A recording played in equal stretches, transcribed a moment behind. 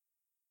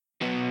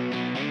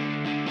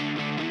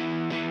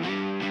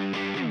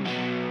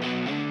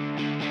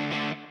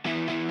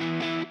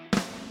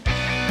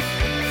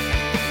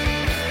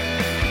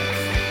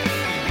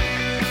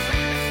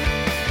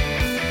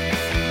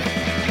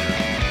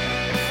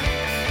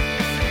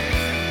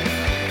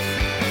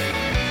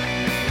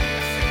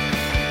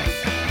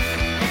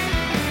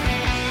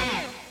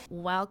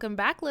Welcome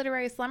back,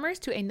 Literary Slummers,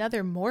 to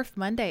another Morph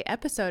Monday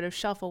episode of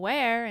Shelf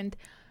Aware. And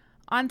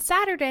on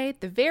Saturday,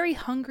 the very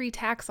hungry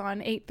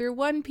taxon ate through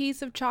one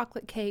piece of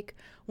chocolate cake,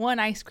 one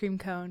ice cream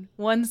cone,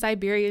 one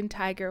Siberian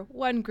tiger,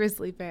 one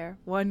grizzly bear,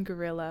 one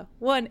gorilla,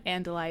 one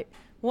Andalite,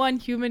 one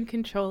human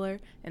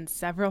controller, and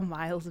several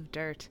miles of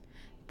dirt.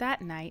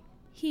 That night,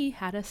 he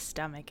had a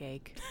stomach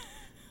ache.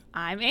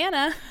 I'm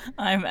Anna.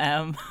 I'm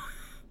Em.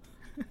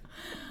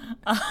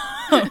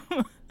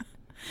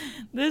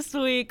 This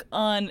week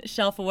on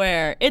Shelf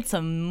Aware, it's a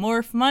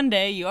Morph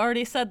Monday. You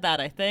already said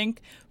that, I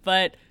think,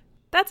 but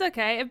that's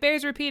okay. It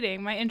bears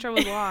repeating. My intro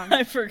was long.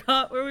 I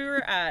forgot where we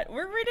were at.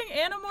 We're reading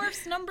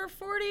Animorphs number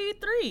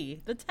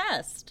 43, The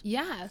Test.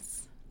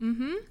 Yes.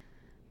 Mm-hmm.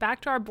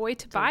 Back to our boy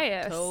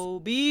Tobias.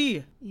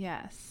 Toby.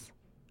 Yes.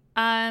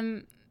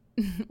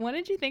 What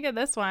did you think of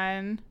this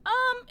one?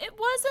 It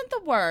wasn't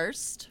the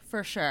worst,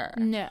 for sure.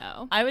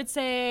 No. I would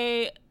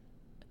say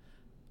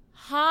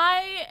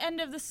high end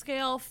of the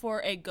scale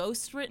for a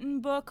ghost-written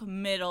book,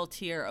 middle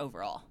tier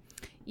overall.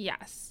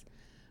 Yes.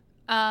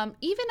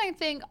 Even I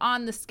think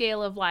on the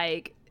scale of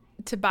like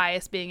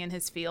Tobias being in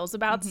his feels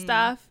about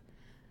stuff,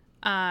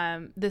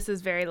 this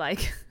is very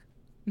like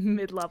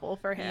mid-level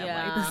for him.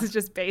 Yeah. Like this is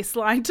just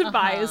baseline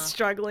Tobias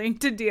struggling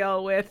to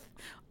deal with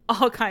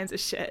all kinds of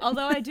shit.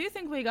 Although I do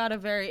think we got a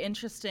very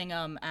interesting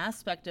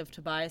aspect of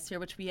Tobias here,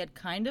 which we had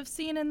kind of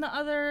seen in the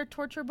other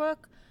torture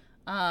book.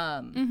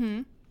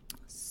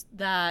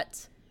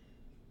 That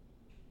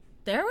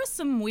there was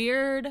some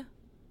weird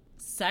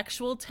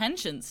sexual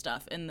tension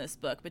stuff in this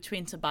book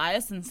between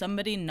Tobias and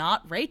somebody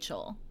not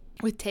Rachel.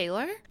 With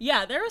Taylor?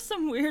 Yeah, there was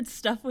some weird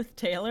stuff with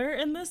Taylor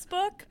in this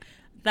book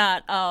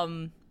that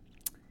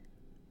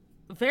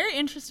very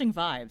interesting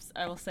vibes,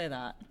 I will say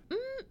that.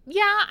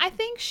 Yeah, I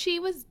think she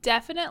was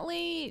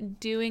definitely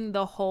doing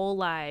the whole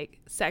like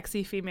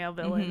sexy female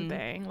villain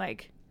thing,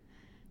 like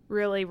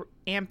really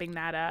amping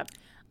that up.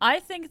 I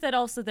think that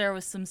also there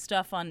was some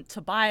stuff on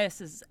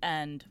Tobias's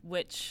end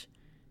which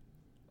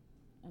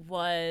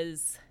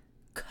was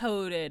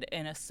coded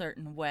in a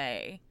certain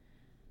way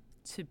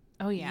to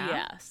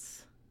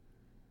yes.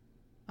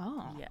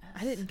 Oh, yes.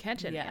 I didn't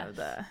catch any of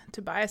the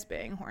Tobias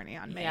being horny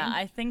on me. Yeah,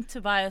 I think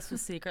Tobias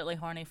was secretly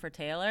horny for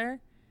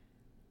Taylor.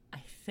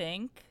 I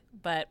think,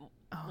 but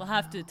we'll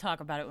have to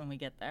talk about it when we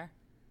get there.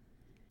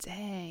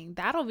 Dang,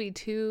 that'll be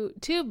two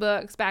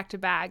books back to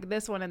back.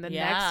 This one and the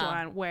next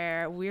one,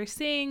 where we're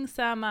seeing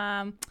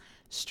some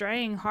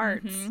straying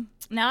hearts.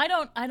 Now,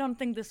 I don't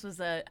think this was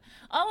I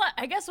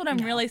guess what I'm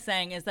really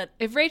saying is that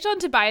if Rachel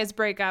and Tobias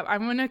break up,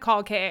 I'm going to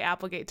call K.A.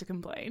 Applegate to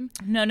complain.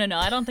 No.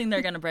 I don't think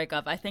they're going to break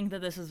up. I think that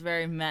this is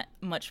very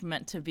much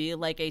meant to be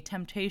like a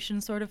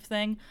temptation sort of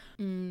thing.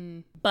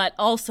 But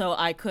also,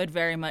 I could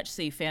very much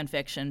see fan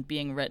fiction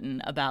being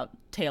written about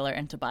Taylor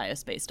and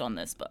Tobias based on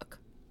this book.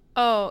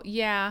 Oh,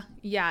 yeah.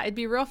 It'd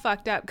be real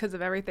fucked up because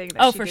of everything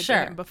that she did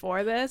to him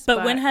before this.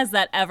 But when has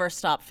that ever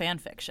stopped fan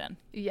fiction?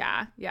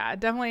 Yeah,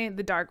 definitely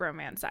the dark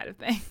romance side of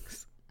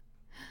things.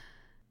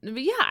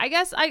 But yeah, I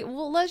guess I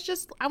want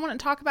to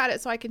talk about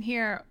it so I can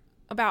hear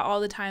about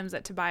all the times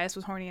that Tobias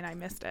was horny and I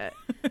missed it.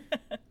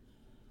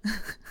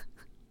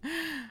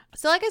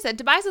 So like I said,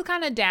 Tobias is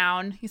kind of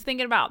down. He's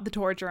thinking about the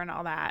torture and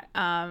all that.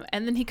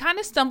 And then he kind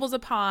of stumbles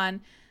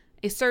upon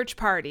a search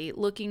party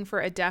looking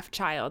for a deaf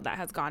child that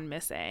has gone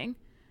missing.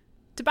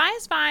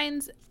 Tobias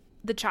finds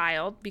the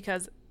child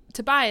because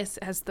Tobias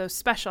has those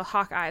special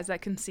hawk eyes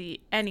that can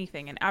see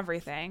anything and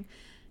everything.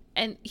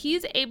 And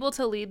he's able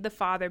to lead the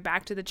father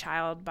back to the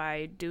child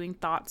by doing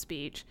thought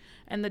speech.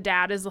 And the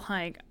dad is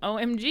like,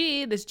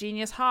 OMG, this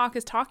genius hawk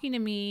is talking to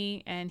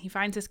me. And he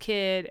finds his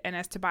kid. And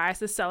as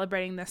Tobias is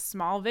celebrating this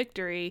small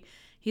victory,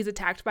 he's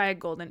attacked by a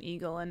golden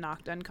eagle and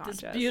knocked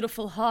unconscious. This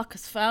beautiful hawk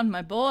has found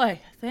my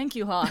boy. Thank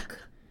you,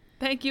 hawk.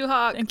 Thank you,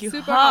 Hawk. Thank you,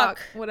 Super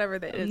Hawk. Whatever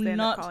that is, they end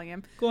up calling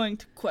him. Going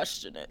to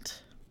question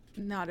it.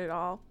 Not at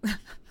all.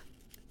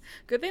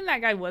 Good thing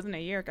that guy wasn't a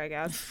Yeerk, I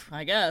guess.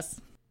 I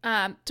guess.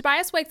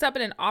 Tobias wakes up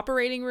in an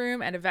operating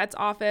room at a vet's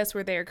office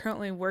where they are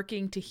currently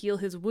working to heal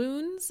his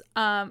wounds.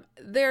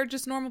 They're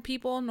just normal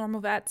people,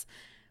 normal vets.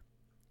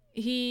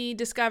 He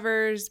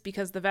discovers,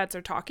 because the vets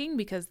are talking,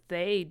 because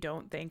they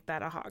don't think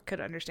that a hawk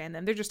could understand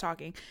them, they're just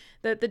talking,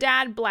 that the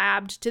dad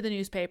blabbed to the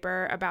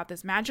newspaper about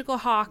this magical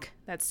hawk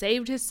that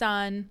saved his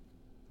son.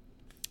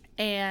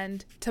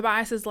 And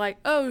Tobias is like,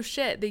 oh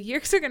shit, the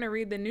Yeerks are going to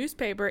read the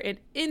newspaper and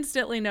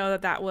instantly know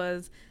that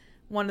was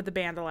one of the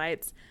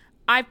Bandolites.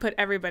 I put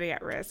everybody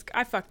at risk.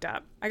 I fucked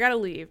up. I got to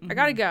leave. I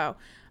got to go.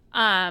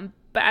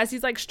 But as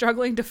he's like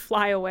struggling to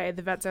fly away,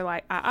 the vets are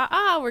like,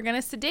 we're going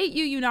to sedate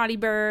you, you naughty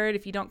bird,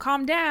 if you don't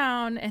calm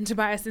down. And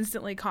Tobias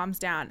instantly calms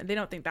down. And they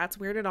don't think that's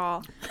weird at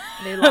all.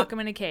 And they lock him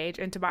in a cage.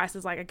 And Tobias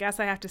is like, I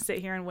guess I have to sit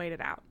here and wait it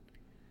out.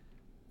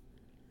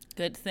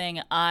 Good thing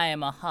I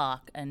am a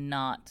hawk and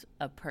not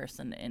a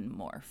person in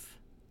morph.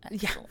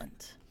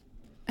 Excellent.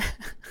 Yeah.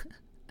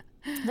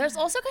 There's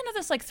also kind of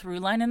this like through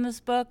line in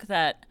this book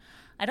that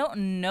I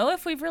don't know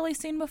if we've really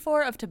seen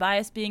before, of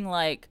Tobias being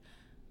like,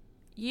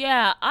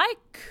 yeah, I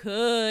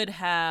could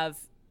have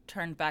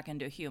turned back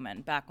into a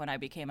human back when I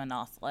became a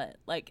Nothlet.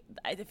 Like,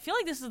 I feel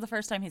like this is the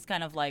first time he's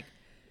kind of like,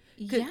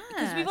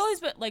 because we've always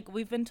been like,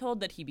 we've been told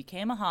that he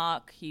became a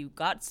hawk, he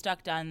got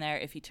stuck down there.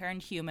 If he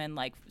turned human,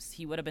 like,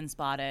 he would have been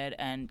spotted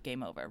and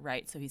game over,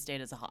 right? So he stayed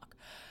as a hawk.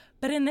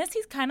 But in this,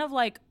 he's kind of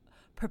like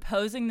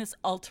proposing this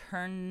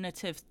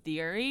alternative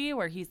theory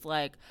where he's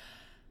like,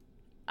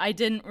 I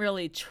didn't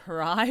really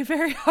try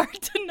very hard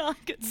to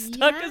not get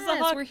stuck as a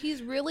hawk. Where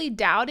he's really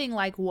doubting,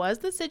 like, was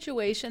the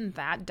situation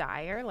that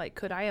dire? Like,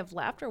 could I have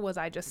left, or was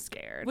I just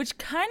scared? Which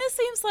kind of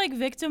seems like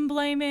victim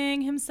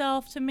blaming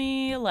himself to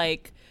me,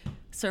 like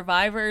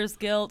survivor's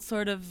guilt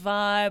sort of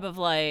vibe of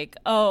like,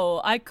 oh,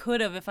 I could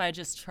have if I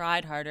just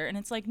tried harder. And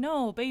it's like,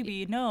 no,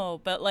 baby,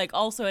 no. But like,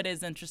 also it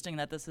is interesting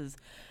that this is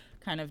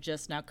kind of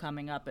just now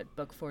coming up at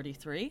book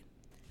 43.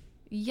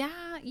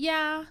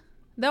 Yeah.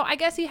 Though I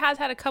guess he has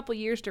had a couple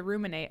years to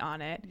ruminate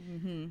on it.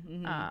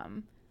 A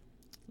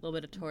little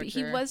bit of torture.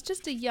 He was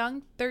just a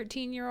young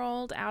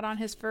 13-year-old out on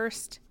his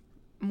first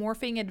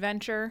morphing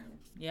adventure.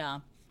 Yeah.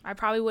 I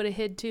probably would have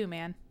hid too,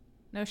 man.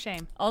 No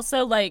shame.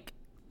 Also, like,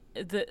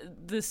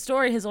 the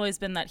story has always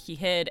been that he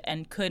hid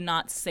and could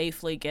not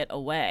safely get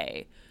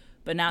away.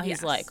 But now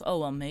he's like, oh,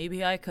 well,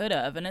 maybe I could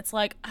have. And it's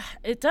like,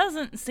 it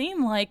doesn't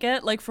seem like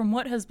it, like, from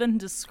what has been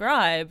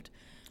described.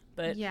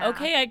 But,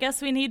 okay, I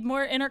guess we need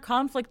more inner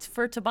conflict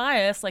for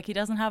Tobias. Like, he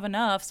doesn't have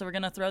enough, so we're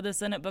going to throw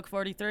this in at book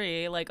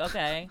 43. Like,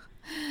 okay.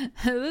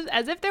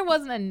 As if there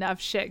wasn't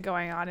enough shit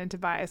going on in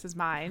Tobias's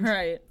mind.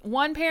 Right.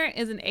 One parent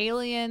is an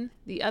alien.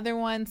 The other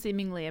one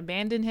seemingly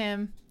abandoned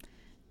him.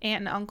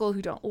 Aunt and uncle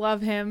who don't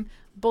love him.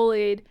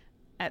 Bullied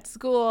at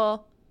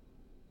school.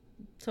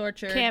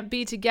 Tortured. Can't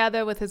be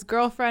together with his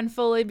girlfriend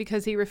fully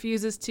because he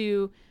refuses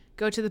to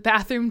go to the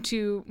bathroom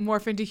to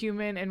morph into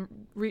human and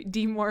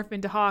demorph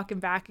into hawk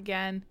and back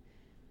again.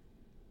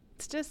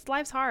 It's just,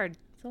 life's hard.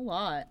 It's a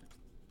lot.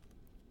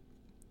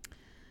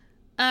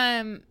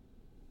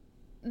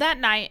 That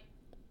night,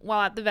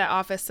 while at the vet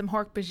office, some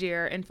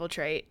Hork-Bajir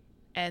infiltrate,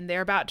 and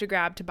they're about to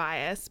grab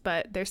Tobias,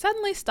 but they're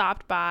suddenly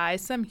stopped by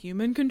some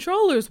human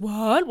controllers.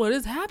 What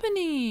is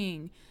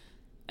happening?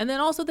 And then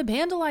also the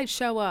Bandolites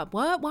show up.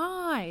 What?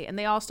 Why? And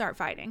they all start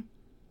fighting.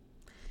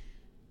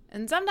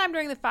 And sometime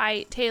during the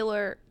fight,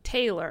 Taylor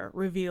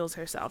reveals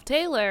herself.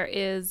 Taylor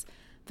is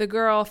the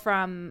girl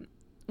from,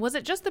 was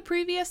it just the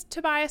previous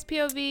Tobias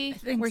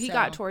POV where he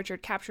got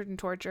captured and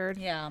tortured?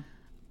 Yeah.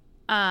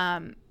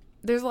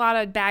 There's a lot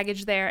of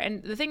baggage there.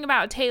 And the thing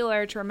about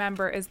Taylor to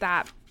remember is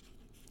that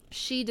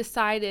she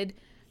decided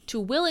to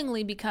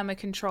willingly become a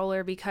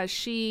controller because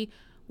she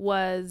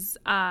was,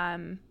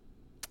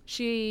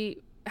 she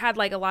had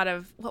like a lot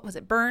of, what was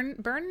it? Burn?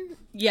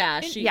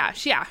 Yeah.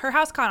 Her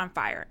house caught on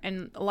fire,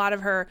 and a lot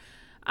of her,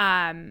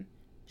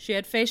 she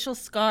had facial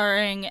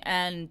scarring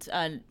and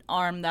an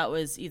arm that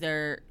was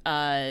either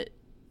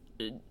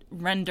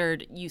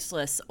rendered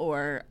useless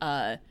or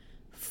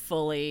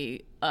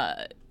fully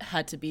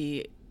had to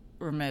be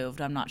removed.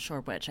 I'm not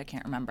sure which. I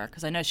can't remember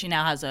because I know she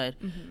now has a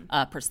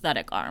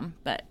prosthetic arm.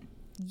 But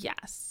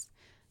yes,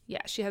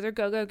 she has her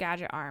Go-Go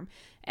Gadget arm,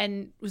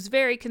 and was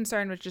very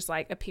concerned with just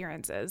like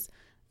appearances.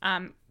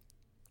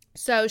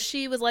 So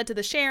she was led to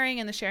the sharing,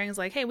 and the sharing is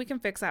like, hey, we can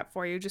fix that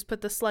for you. Just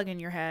put the slug in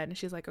your head. And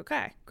she's like,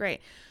 okay,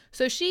 great.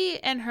 So she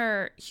and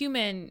her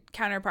human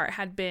counterpart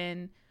had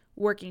been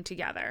working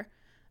together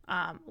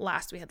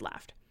last we had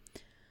left.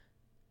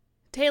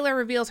 Taylor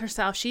reveals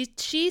herself.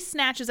 She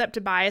snatches up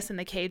Tobias in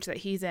the cage that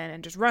he's in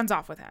and just runs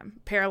off with him,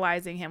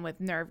 paralyzing him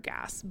with nerve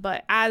gas.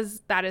 But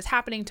as that is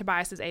happening,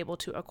 Tobias is able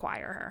to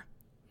acquire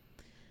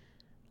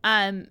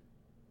her.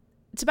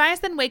 Tobias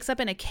then wakes up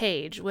in a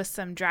cage with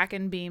some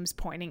Draken beams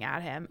pointing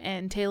at him,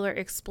 and Taylor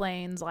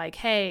explains, like,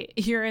 hey,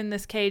 you're in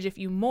this cage. If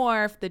you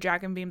morph, the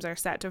Draken beams are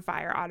set to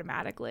fire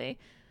automatically.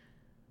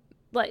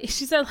 Like,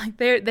 she said, like,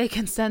 they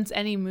can sense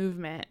any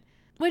movement.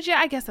 Which, yeah,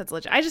 I guess that's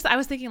legit. I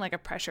was thinking, like, a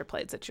pressure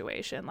plate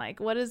situation. Like,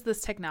 what is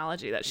this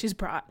technology that she's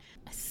brought?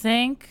 I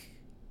think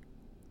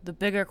the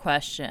bigger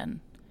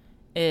question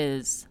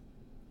is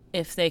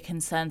if they can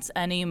sense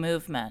any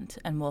movement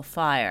and will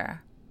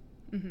fire.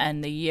 Mm-hmm.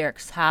 And the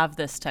Yeerks have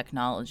this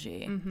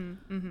technology.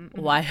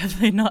 Why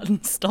have they not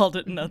installed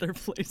it in other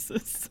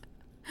places?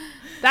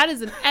 That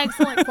is an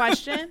excellent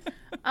question.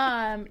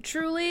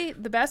 Truly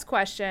the best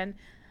question.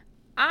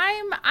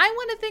 I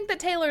want to think that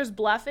Taylor's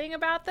bluffing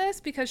about this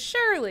because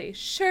surely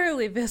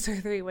Visser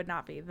 3 would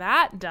not be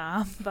that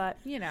dumb. But,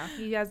 you know,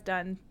 he has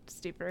done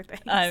stupider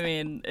things. I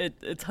mean,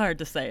 it's hard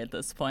to say at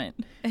this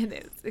point. It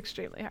is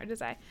extremely hard to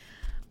say.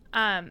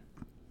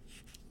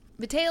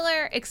 But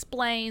Taylor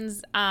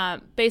explains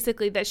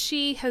basically that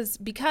she has,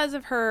 because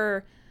of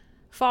her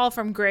fall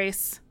from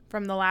grace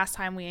from the last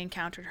time we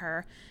encountered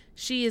her,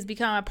 she has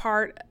become a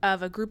part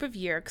of a group of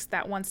Yeerks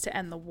that wants to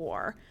end the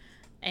war.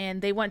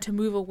 And they want to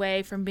move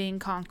away from being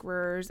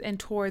conquerors and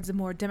towards a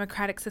more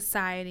democratic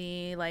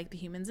society like the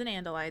humans and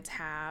Andalites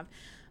have.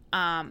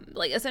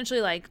 Like,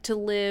 essentially, like, to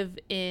live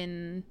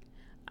in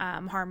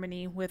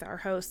harmony with our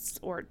hosts,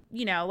 or,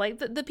 you know, like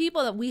the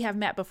people that we have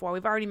met before.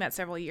 We've already met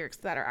several years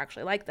that are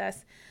actually like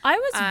this. I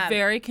was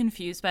very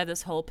confused by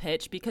this whole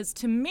pitch because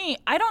to me,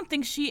 I don't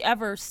think she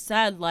ever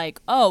said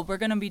like, oh, we're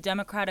going to be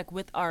democratic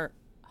with our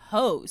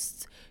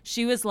hosts.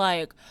 She was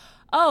like,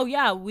 oh,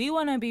 yeah, we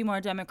want to be more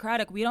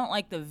democratic. We don't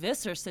like the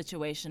Visser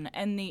situation.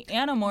 And the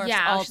Animorphs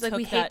all she's like, took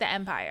we that. hate the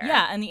Empire.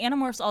 Yeah, and the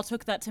Animorphs all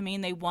took that to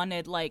mean they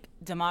wanted, like,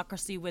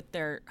 democracy with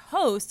their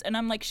hosts. And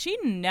I'm like, she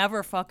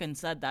never fucking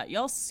said that.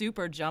 Y'all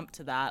super jumped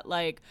to that.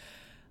 Like,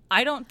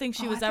 I don't think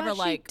she was ever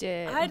like,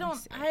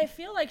 I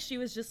feel like she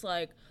was just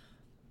like,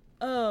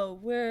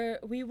 oh,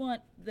 we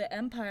want the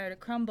Empire to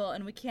crumble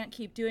and we can't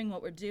keep doing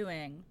what we're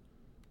doing.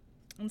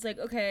 And it's like,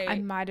 okay. I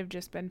might have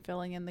just been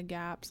filling in the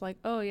gaps. Like,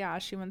 oh, yeah,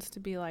 she wants to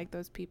be like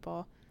those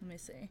people. Let me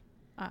see.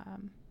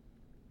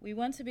 We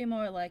want to be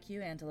more like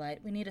you,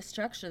 Andalite. We need a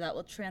structure that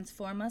will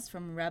transform us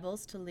from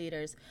rebels to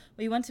leaders.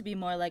 We want to be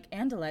more like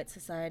Andalite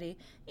society,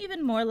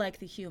 even more like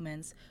the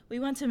humans. We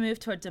want to move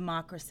toward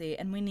democracy,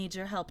 and we need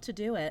your help to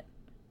do it.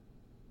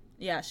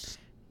 Yeah.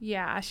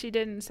 Yeah, she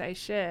didn't say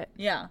shit.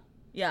 Yeah.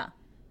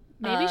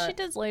 Maybe she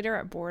does later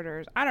at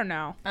Borders. I don't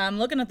know. I'm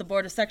looking at the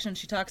Borders section.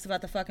 She talks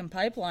about the fucking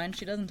pipeline.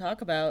 She doesn't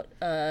talk about...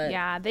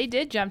 yeah, they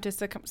did jump to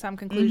some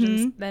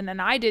conclusions, and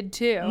I did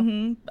too.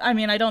 Mm-hmm. I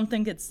mean, I don't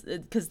think it's...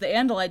 Because the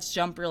Andalites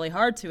jump really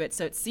hard to it,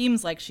 so it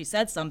seems like she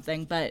said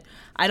something, but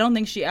I don't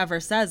think she ever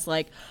says,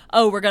 like,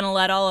 oh, we're going to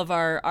let all of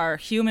our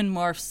human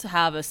morphs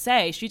have a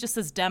say. She just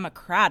says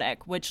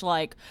democratic, which,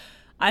 like...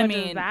 What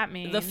does that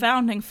mean? The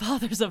founding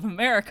fathers of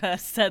America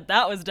said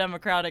that was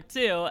democratic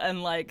too,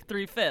 and like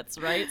 3/5,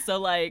 right? So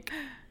like,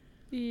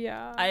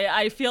 yeah,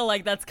 I feel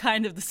like that's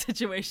kind of the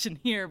situation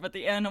here. But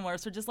the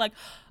Animorphs are just like,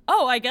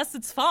 oh, I guess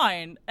it's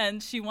fine,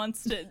 and she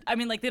wants to. I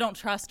mean, like they don't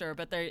trust her,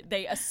 but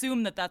they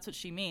assume that that's what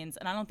she means,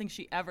 and I don't think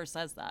she ever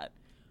says that.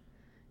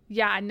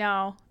 Yeah,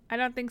 no, I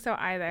don't think so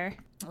either.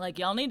 Like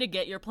y'all need to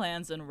get your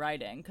plans in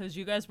writing because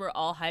you guys were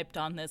all hyped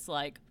on this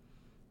like.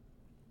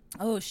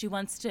 Oh, she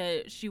wants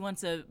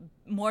a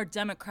more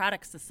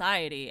democratic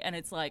society. And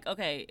it's like,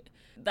 okay,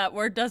 that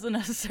word doesn't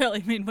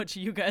necessarily mean what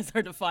you guys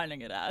are defining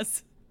it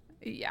as.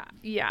 Yeah.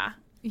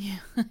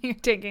 You're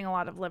taking a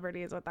lot of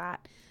liberties with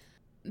that.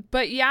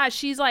 But yeah,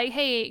 she's like,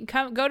 hey,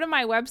 go to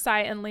my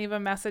website and leave a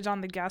message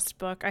on the guest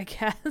book, I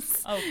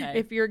guess. Okay.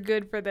 If you're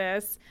good for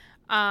this.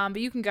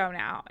 But you can go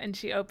now. And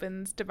she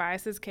opens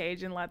Tobias's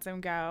cage and lets him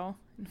go.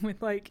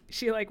 With like,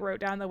 she like wrote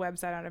down the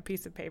website on a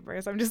piece of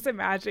paper. So I'm just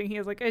imagining he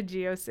has like a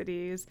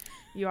GeoCities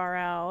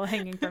URL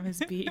hanging from his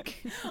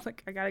beak.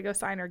 Like, I gotta go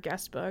sign her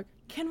guest book.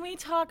 Can we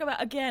talk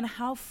about, again,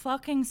 how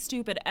fucking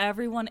stupid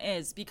everyone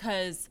is?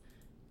 Because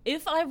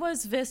if I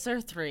was Visser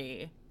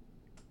 3,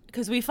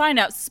 because we find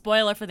out,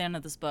 spoiler for the end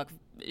of this book,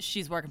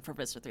 she's working for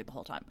Visser 3 the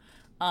whole time.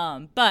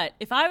 But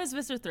if I was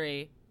Visser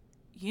 3,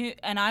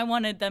 and I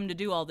wanted them to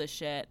do all this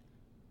shit,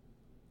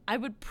 I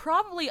would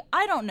probably,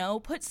 I don't know,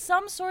 put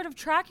some sort of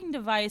tracking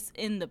device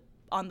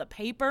on the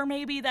paper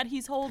maybe that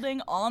he's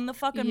holding on the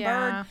fucking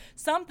bird,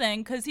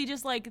 something, because they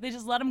just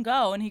let him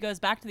go and he goes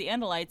back to the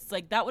Andalites.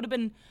 Like, that would have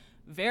been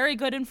very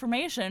good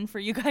information for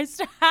you guys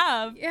to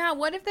have. Yeah,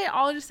 what if they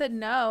all just said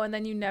no and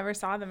then you never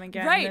saw them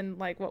again? Right. And then,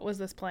 like, what was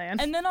this plan?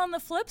 And then on the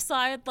flip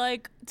side,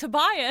 like,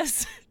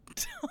 Tobias,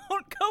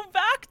 don't go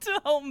back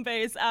to home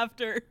base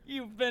after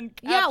you've been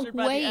captured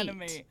by the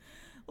enemy.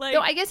 Like,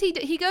 no, I guess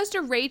he goes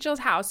to Rachel's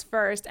house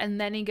first,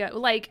 and then he go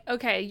like,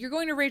 okay, you're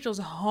going to Rachel's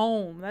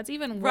home. That's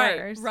even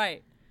worse.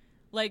 Right.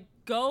 Like,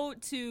 go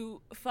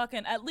to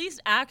fucking at least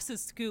Axe's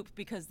scoop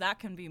because that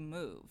can be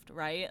moved,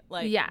 right?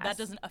 Like, that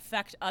doesn't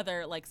affect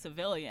other like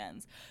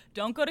civilians.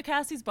 Don't go to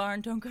Cassie's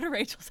barn. Don't go to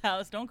Rachel's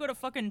house. Don't go to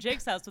fucking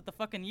Jake's house with the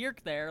fucking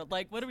Yeerk there.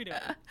 Like, what are we doing?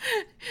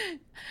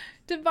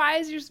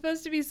 Tobias, you're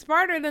supposed to be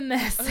smarter than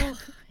this. Ugh,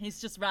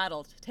 he's just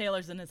rattled.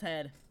 Taylor's in his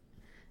head.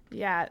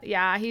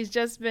 Yeah, he's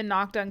just been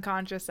knocked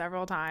unconscious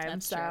several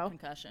times. That's true,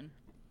 concussion.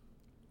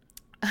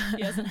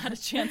 He hasn't had a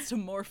chance to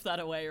morph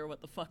that away or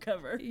what the fuck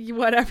ever.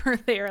 Whatever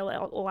they are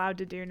allowed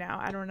to do now,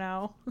 I don't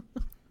know.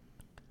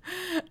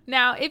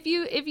 Now, if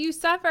you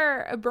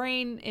suffer a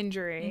brain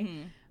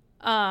injury,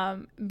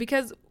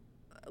 because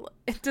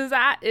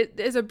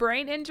is a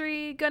brain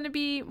injury going to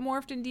be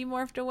morphed and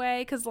demorphed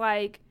away? Because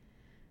like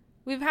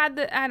we've had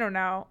I don't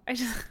know.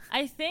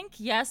 I think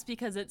yes,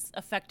 because it's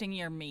affecting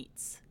your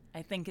meats.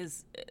 I think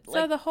is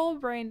like, so the whole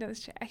brain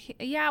does.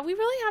 Yeah, we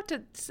really have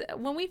to.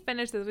 When we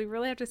finish this, we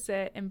really have to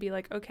sit and be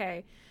like,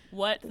 okay,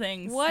 what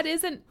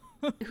isn't?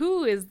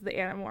 Who is the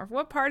Animorph?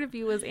 What part of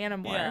you is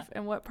Animorph,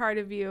 and what part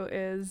of you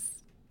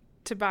is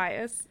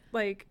Tobias?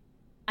 Like,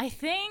 I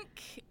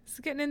think it's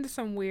getting into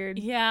some weird.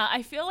 Yeah,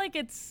 I feel like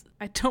it's.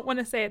 I don't want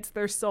to say it's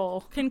their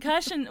soul.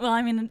 Concussion. Well,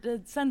 I mean,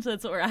 essentially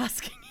that's what we're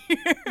asking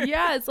here.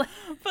 Yeah, it's like,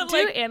 but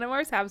do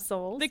Animorphs have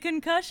souls? The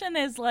concussion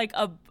is like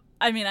a.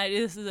 I mean,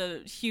 this is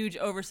a huge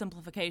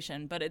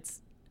oversimplification, but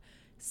it's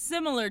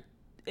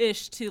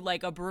similar-ish to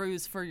like a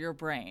bruise for your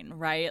brain,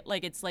 right?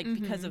 Like it's like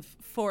because of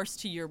force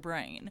to your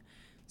brain.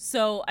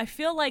 So I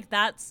feel like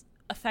that's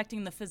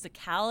affecting the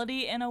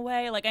physicality in a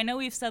way. Like, I know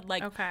we've said,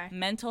 like, Okay.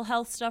 mental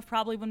health stuff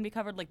probably wouldn't be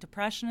covered, like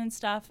depression and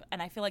stuff.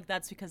 And I feel like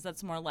that's because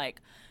that's more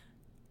like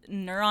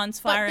neurons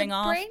firing but the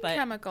off. brain But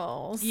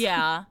chemicals.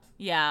 yeah.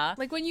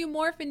 Like when you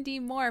morph and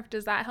demorph,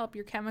 does that help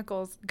your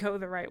chemicals go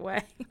the right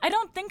way? I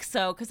don't think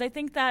so, because I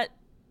think that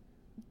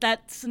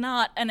that's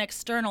not an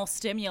external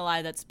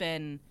stimuli that's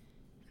been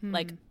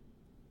like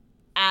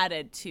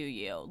added to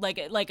you. Like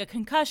a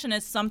concussion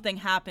is something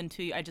happened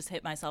to you. I just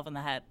hit myself in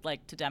the head,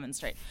 like, to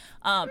demonstrate.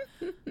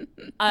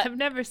 I've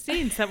never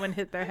seen someone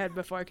hit their head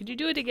before. Could you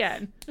do it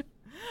again?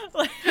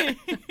 Like,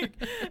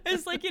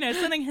 it's like, you know,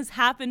 something has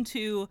happened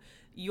to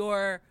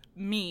your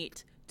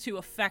meat to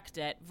affect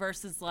it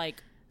versus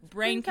like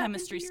brain What happened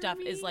chemistry to your stuff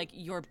is meat? like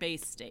your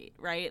base state,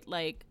 right?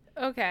 Like,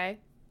 Okay.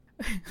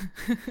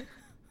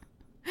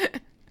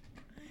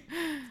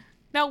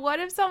 Now, what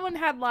if someone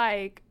had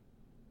like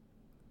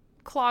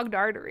clogged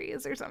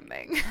arteries or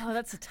something? oh,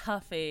 that's a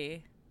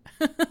toughie.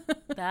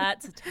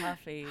 That's a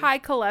toughie. High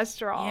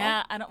cholesterol.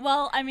 Yeah,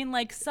 I mean,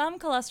 like, some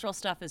cholesterol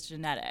stuff is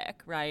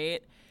genetic,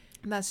 right?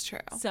 That's true.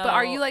 So- but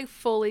are you like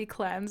fully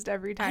cleansed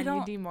every time you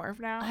don't- demorph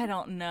now? I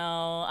don't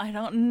know.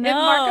 If No.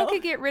 Marco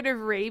could get rid of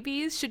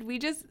rabies, is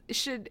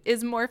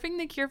morphing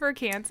the cure for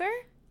cancer?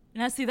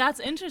 Now, see, that's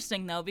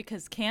interesting, though,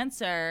 because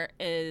cancer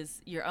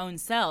is your own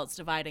cells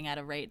dividing at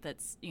a rate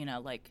that's, you know,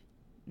 like,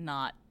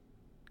 not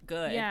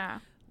good. Yeah.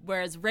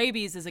 Whereas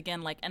rabies is,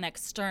 again, like an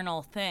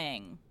external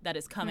thing that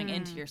is coming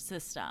into your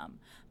system.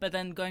 But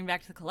then going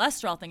back to the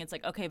cholesterol thing, it's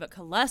like, okay, but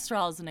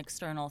cholesterol is an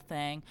external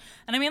thing.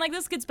 And I mean, like,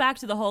 this gets back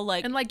to the whole,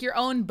 like, And like your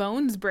own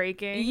bones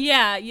breaking.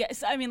 yeah,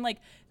 yes. I mean, like,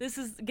 this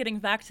is getting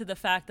back to the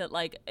fact that,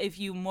 like, if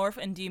you morph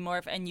and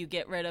demorph and you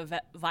get rid of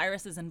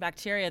viruses and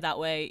bacteria that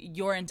way,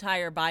 your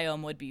entire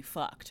biome would be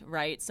fucked,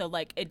 right? So,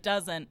 like, it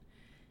doesn't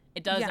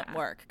Yeah.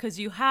 work because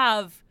you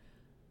have,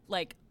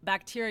 like,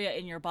 bacteria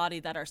in your body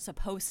that are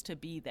supposed to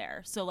be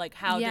there. So, like,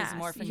 how Yes,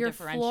 does morphing your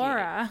differentiate?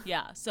 flora.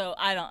 Yeah. So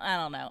I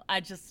don't know.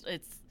 I just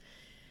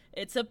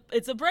it's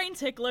a brain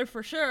tickler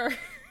for sure.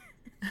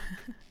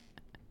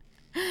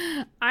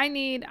 I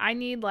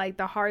need like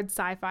the hard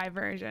sci-fi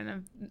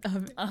version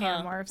of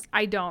Animorphs.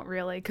 I don't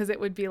really, because it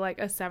would be like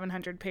a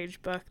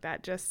 700-page book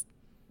that just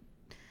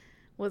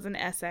was an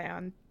essay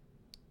on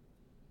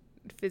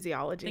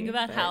physiology. Think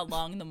about but- how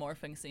long the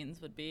morphing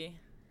scenes would be.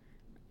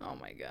 Oh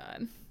my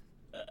god.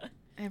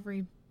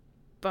 Every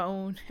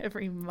bone,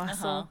 every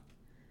muscle.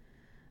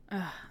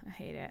 Ugh, I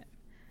hate it.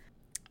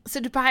 So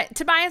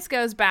Tobias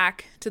goes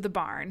back to the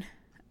barn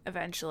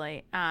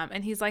eventually,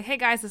 and he's like, hey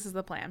guys, this is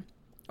the plan,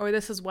 or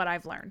this is what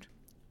I've learned.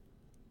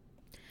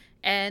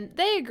 And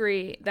they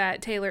agree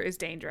that Taylor is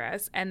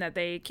dangerous and that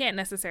they can't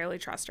necessarily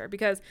trust her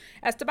because,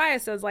 as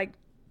Tobias says, like,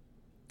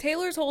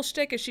 Taylor's whole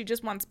shtick is she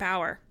just wants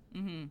power.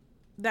 Mm-hmm.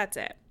 That's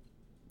it.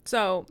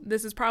 So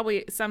this is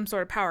probably some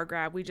sort of power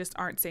grab. We just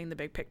aren't seeing the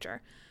big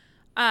picture.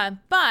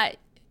 But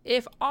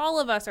if all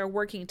of us are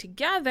working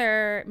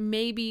together,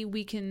 maybe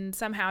we can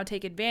somehow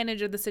take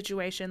advantage of the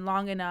situation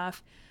long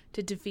enough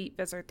to defeat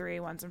Visser 3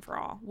 once and for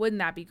all. Wouldn't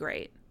that be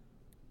great?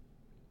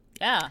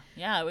 Yeah,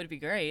 it would be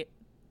great.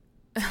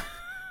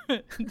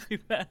 Too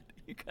bad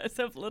you guys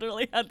have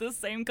literally had this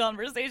same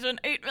conversation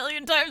 8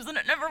 million times and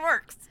it never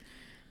works.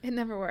 It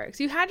never works.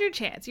 You had your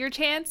chance.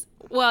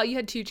 Well, you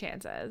had 2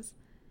 chances.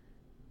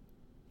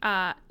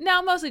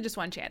 No, mostly just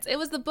 1 chance. It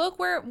was the book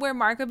where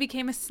Marco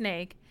became a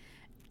snake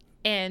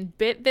and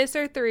bit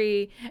Visser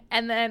 3,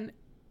 and then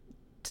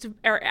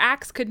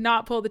Axe could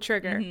not pull the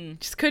trigger. Mm-hmm.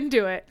 Just couldn't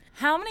do it.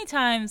 How many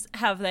times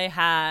have they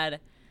had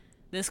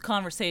this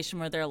conversation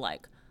where they're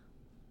like,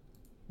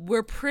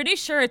 we're pretty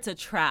sure it's a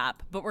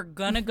trap, but we're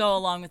going to go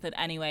along with it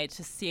anyway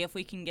to see if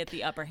we can get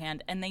the upper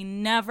hand, and they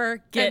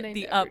never get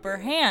the upper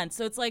hand.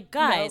 So it's like,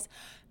 guys,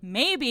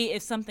 maybe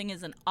if something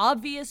is an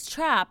obvious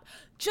trap,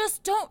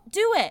 just don't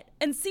do it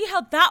and see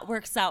how that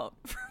works out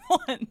for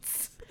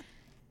once.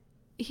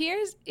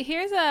 Here's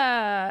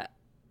a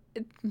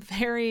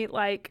very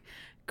like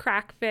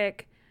crack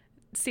fic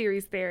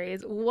series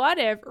theories. What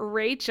if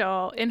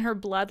Rachel in her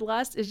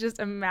bloodlust is just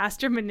a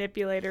master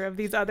manipulator of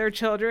these other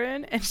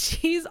children, and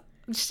she's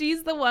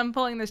the one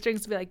pulling the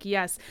strings to be like,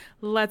 yes,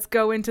 let's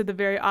go into the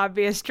very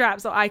obvious trap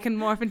so I can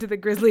morph into the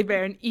grizzly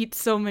bear and eat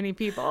so many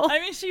people. I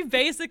mean, she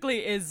basically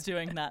is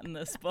doing that in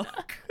this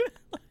book.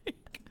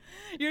 Like,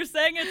 you're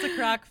saying it's a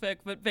crack fic,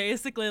 but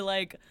basically,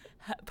 like,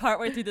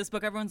 partway through this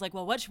book, everyone's like,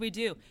 well, what should we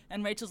do?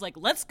 And Rachel's like,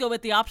 let's go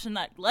with the option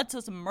that lets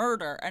us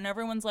murder. And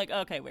everyone's like,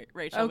 okay, wait,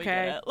 Rachel, we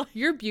get it. Like,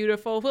 you're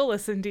beautiful. We'll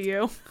listen to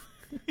you.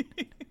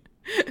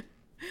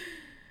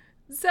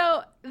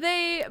 So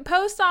they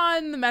post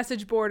on the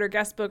message board or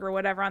guest book or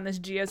whatever on this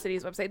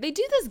GeoCities website. They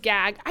do this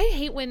gag. I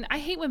hate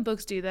when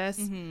books do this,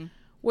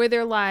 where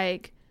they're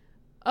like,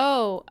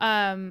 oh,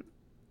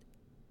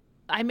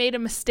 I made a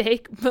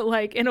mistake, but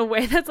like in a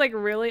way that's like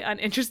really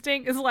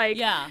uninteresting. Is like,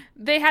 yeah,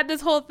 they had this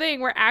whole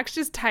thing where Axe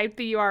just typed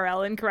the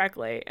URL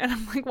incorrectly, and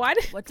I'm like, why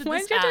did you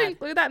have to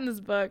include that in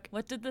this book?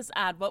 What did this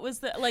add? What was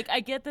the, like,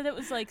 I get that it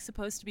was like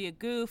supposed to be a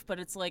goof, but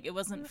it's like it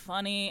wasn't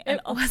funny. And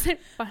it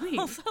wasn't funny.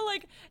 Also,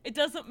 like, it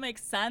doesn't make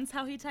sense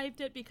how he typed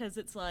it because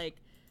it's like,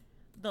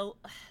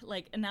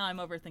 and now I'm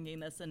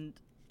overthinking this, and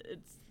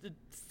it's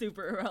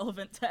super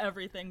irrelevant to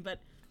everything,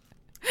 but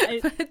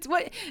it's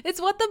what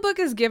the book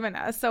has given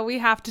us, so we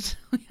have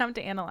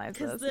to analyze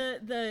this.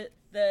 Because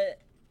the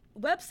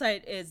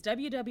website is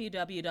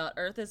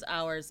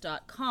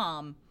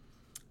www.earthisours.com,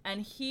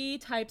 and he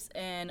types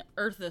in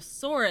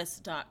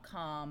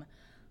earthosaurus.com,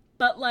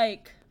 but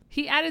like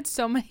he added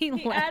so many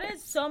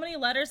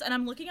letters, and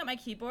I'm looking at my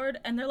keyboard,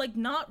 and they're like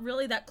not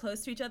really that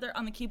close to each other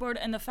on the keyboard,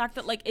 and the fact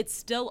that like it's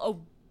still a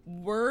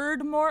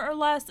word more or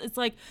less, it's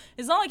like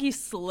it's not like he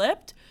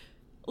slipped,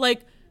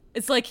 like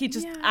it's like he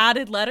just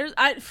added letters.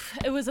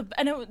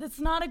 It's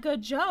not a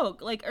good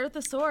joke. Like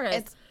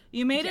Earthosaurus,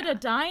 you made it a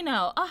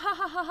dino. Ah ha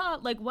ha ha ha.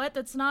 Like what?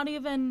 That's not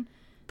even.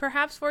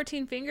 Perhaps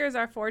 14 fingers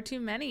are 4 too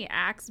many.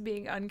 Axe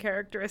being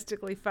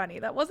uncharacteristically funny.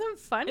 That wasn't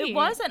funny. It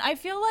wasn't. I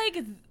feel like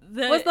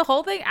was the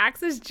whole thing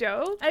Axe's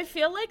joke? I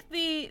feel like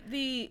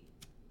the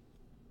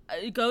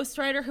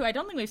ghostwriter, who I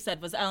don't think we've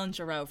said was Ellen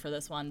Giroux for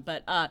this one,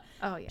 but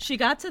she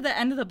got to the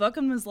end of the book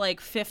and was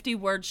like 50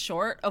 words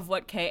short of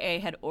what K.A.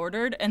 had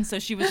ordered, and so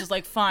she was just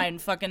like, fine,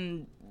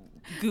 fucking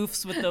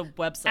goofs with the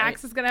website.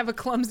 Axe is gonna have a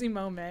clumsy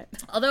moment.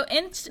 Although,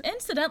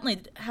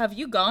 incidentally, have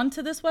you gone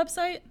to this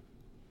website?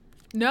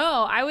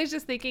 No, I was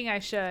just thinking I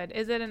should.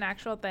 Is it an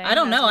actual thing? I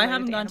don't know. I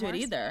haven't gone to it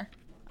either.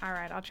 All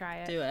right, I'll try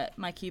it. Do it.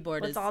 My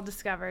keyboard Let's all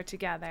discover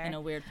together. In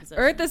a weird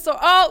position. Earthosaurus.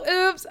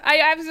 Oh, oops.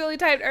 I absolutely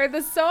typed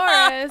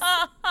Earthosaurus.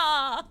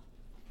 I'll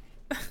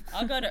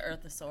go to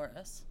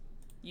Earthosaurus.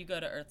 You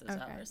go to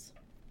Earthosaurus.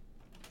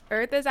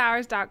 Okay.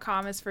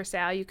 Earthisours.com is for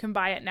sale. You can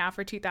buy it now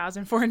for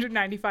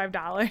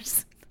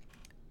 $2,495.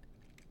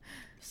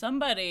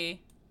 Somebody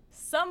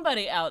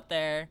out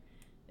there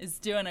is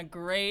doing a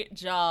great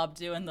job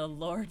doing the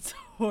Lord's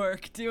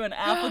work, doing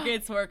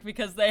Applegate's work,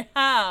 because they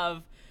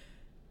have...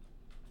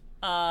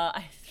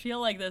 I feel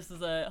like this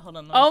is a... Hold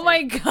on. Oh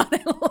my God,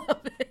 I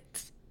love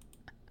it.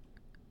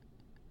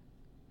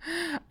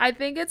 I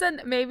think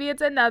maybe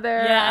it's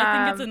another... Yeah,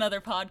 I think it's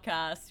another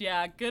podcast.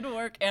 Yeah, good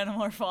work,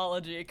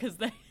 Animorphology, because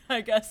they,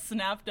 I guess,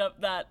 snapped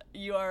up that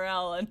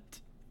URL and...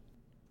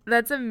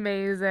 That's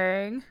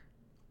amazing.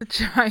 The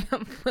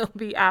triumph will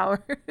be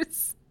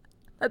ours.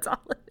 That's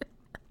all it is.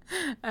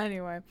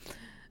 Anyway.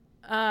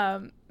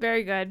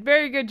 Very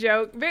good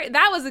joke.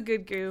 That was a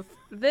good goof.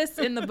 This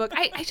in the book,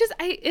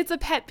 it's a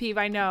pet peeve,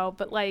 I know,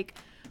 but like,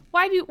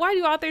 why do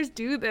authors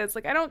do this?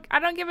 Like, I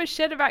don't give a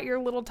shit about your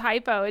little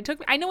typo.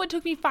 I know it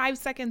took me 5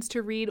 seconds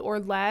to read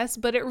or less,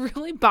 but it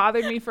really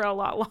bothered me for a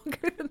lot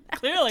longer than that.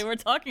 Clearly, we're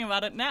talking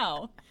about it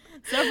now,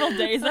 several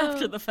days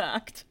after the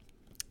fact.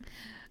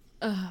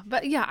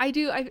 But yeah,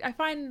 I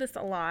find this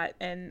a lot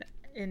in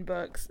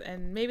books,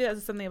 and maybe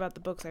that's something about the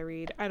books I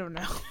read. I don't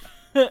know.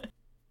 I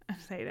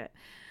just hate it.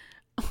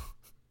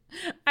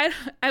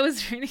 I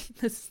was reading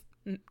this,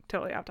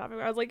 totally off topic.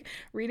 I was like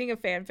reading a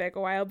fanfic a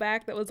while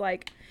back that was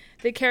like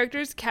the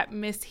characters kept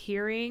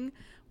mishearing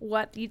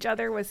what each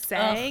other was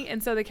saying,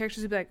 and so the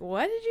characters would be like,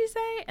 "What did you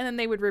say?" And then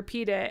they would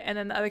repeat it, and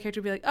then the other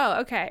character would be like, "Oh,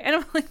 okay." And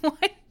I'm like,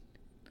 "What?"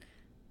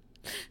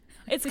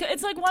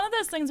 It's like one of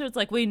those things where it's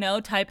like, we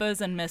know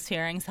typos and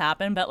mishearings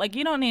happen, but like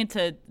you don't need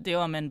to do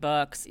them in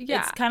books.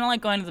 Yeah. It's kind of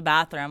like going to the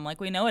bathroom. Like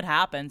we know it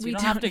happens. You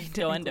don't have to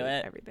go into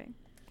it. Everything.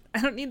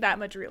 I don't need that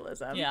much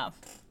realism. Yeah.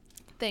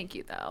 Thank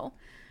you though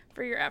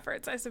for your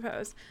efforts, I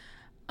suppose.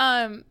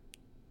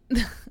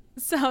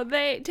 So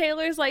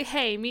Taylor's like,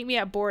 "Hey, meet me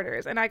at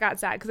Borders," and I got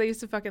sad because I used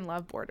to fucking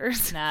love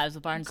Borders. Nah, I was a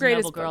Barnes &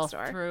 Noble girl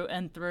through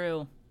and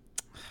through.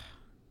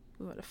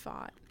 We would have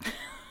fought.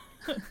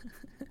 Back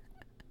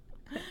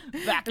in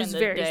the day. It was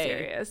very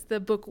serious.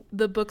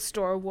 The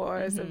bookstore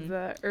wars of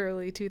the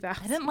early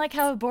 2000s. I didn't like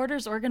how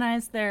Borders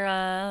organized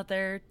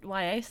their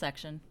YA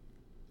section.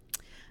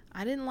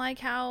 I didn't like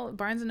how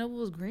Barnes & Noble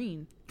was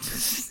green.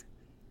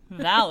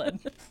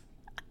 Valid.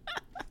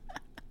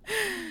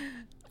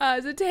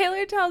 So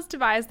Taylor tells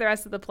Tobias the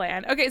rest of the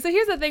plan. Okay, so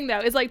here's the thing, though.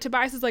 Is like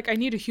Tobias is like, I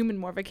need a human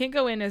morph. I can't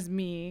go in as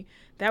me.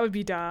 That would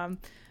be dumb.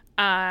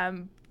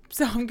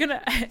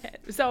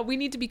 So we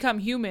need to become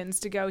humans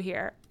to go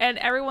here. And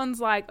everyone's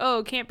like, oh,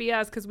 it can't be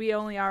us because we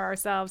only are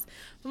ourselves.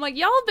 I'm like,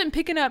 y'all have been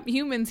picking up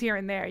humans here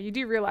and there. You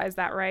do realize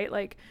that, right?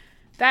 Like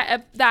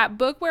that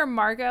book where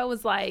Marco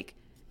was like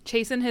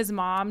chasing his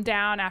mom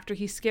down after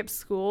he skipped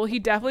school. He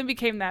definitely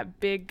became that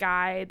big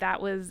guy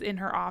that was in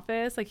her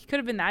office. Like he could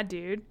have been that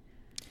dude.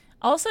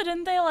 Also,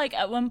 didn't they like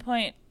at one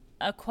point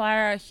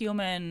acquire a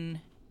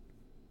human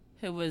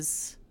who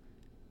was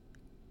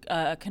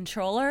a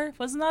controller?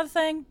 Wasn't that a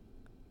thing?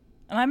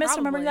 Am I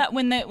misremembering that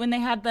when they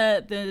had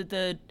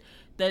the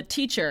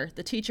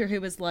teacher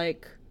who was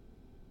like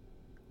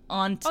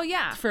on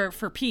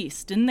for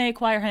peace? Didn't they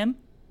acquire him?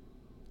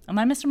 Am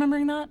I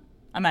misremembering that?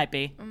 I might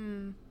be.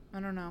 I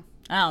don't know.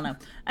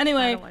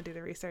 Anyway, I don't want to do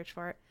the research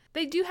for it.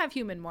 They do have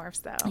human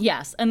morphs though.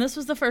 Yes, and this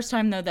was the first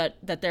time though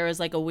that there was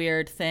like a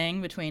weird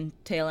thing between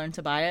Taylor and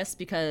Tobias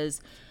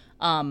because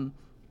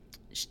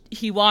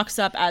he walks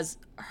up as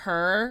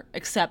her,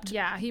 except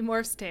he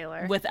morphs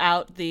Taylor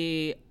without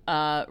the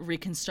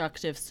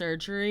reconstructive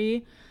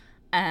surgery,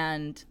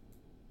 and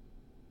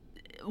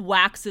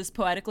waxes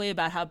poetically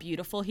about how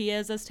beautiful he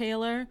is as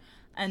Taylor.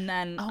 And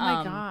then oh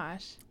my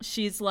gosh,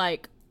 she's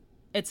like,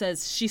 it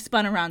says, she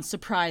spun around,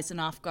 surprised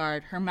and off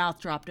guard. Her mouth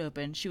dropped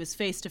open. She was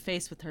face to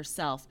face with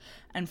herself.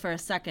 And for a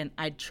second,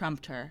 I'd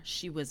trumped her.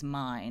 She was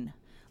mine.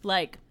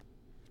 Like,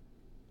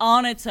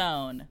 on its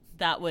own,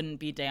 that wouldn't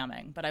be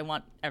damning. But I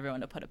want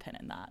everyone to put a pin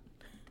in that.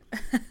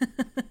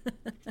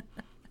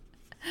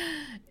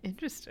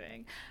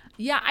 Interesting.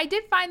 Yeah, I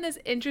did find this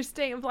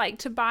interesting of like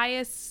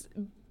Tobias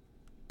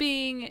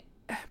being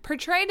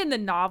portrayed in the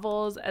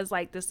novels as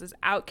like this is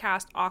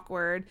outcast,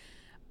 awkward,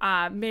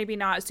 maybe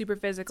not super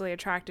physically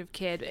attractive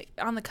kid.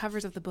 On the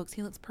covers of the books,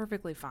 he looks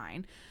perfectly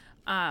fine.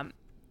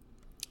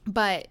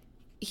 But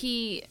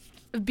he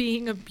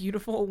being a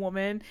beautiful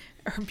woman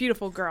or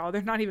beautiful girl,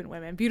 they're not even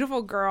women,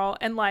 beautiful girl.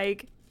 And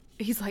like,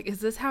 he's like, is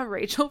this how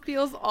Rachel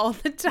feels all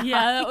the time?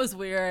 Yeah, that was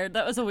weird.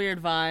 That was a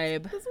weird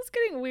vibe. This is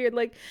getting weird.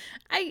 Like,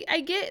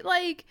 I get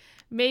like,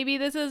 maybe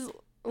this is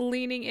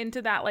leaning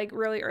into that like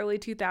really early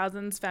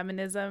 2000s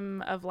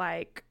feminism of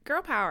like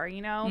girl power,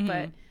 you know,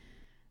 but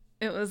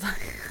it was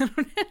like,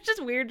 it's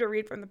just weird to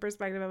read from the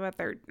perspective of a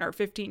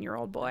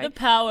 15-year-old boy. The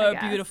power a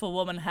beautiful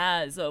woman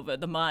has over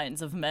the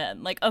minds of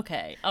men. Like,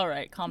 okay, all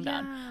right, calm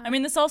down. I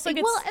mean, this also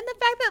gets... Well, and the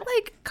fact that,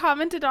 like,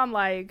 commented on,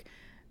 like,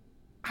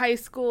 high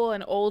school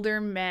and older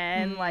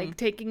men, like,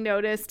 taking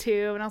notice,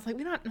 too. And I was like,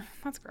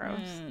 that's gross.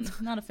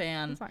 Not a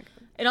fan. That's not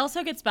good. It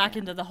also gets back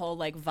into the whole,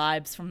 like,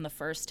 vibes from the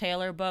first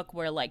Taylor book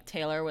where, like,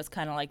 Taylor was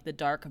kind of like the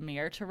dark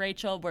mirror to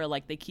Rachel, where,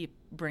 like, they keep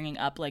bringing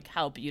up, like,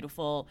 how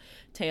beautiful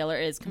Taylor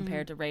is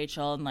compared to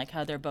Rachel and, like,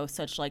 how they're both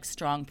such, like,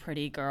 strong,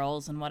 pretty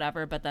girls and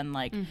whatever. But then,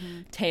 like,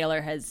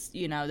 Taylor has,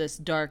 you know, this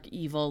dark,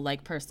 evil,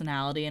 like,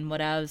 personality and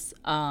whatevs.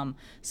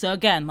 So,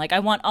 again, like, I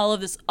want all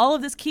of this,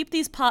 keep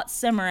these pots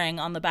simmering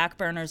on the back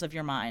burners of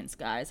your minds,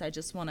 guys. I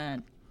just want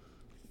to,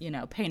 you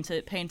know, paint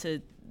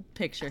a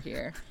picture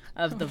here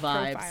of the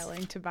vibes.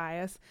 Profiling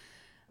Tobias.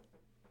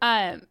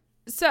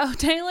 So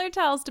Taylor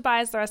tells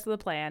Tobias the rest of the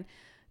plan,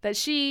 that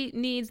she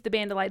needs the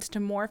Bandolites to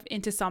morph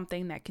into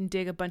something that can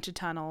dig a bunch of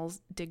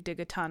tunnels, dig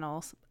a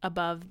tunnels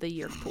above the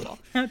Yeerk pool.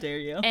 How dare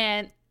you?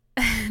 And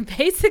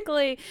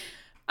basically,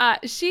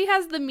 she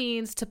has the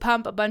means to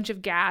pump a bunch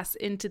of gas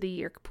into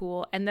the Yeerk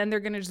pool, and then they're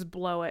going to just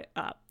blow it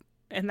up.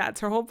 And that's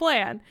her whole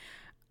plan.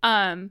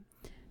 While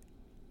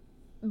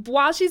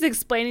she's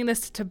explaining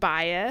this to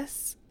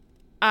Tobias,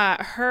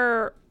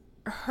 her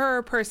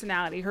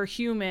personality, her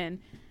human,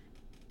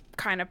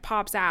 kind of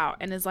pops out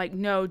and is like,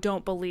 no,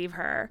 don't believe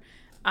her.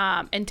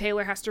 And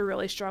Taylor has to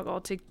really struggle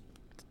to,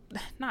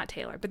 not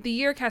Taylor, but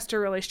the Yeerk has to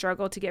really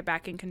struggle to get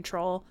back in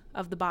control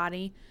of the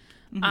body.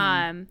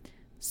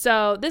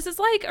 So this is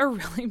like a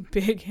really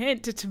big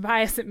hint to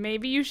Tobias that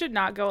maybe you should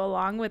not go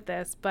along with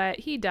this, but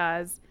he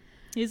does.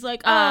 He's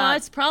like, oh,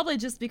 it's probably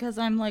just because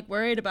I'm like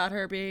worried about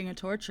her being a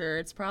torturer.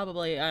 It's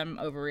probably I'm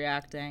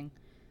overreacting.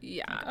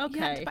 Yeah. Like,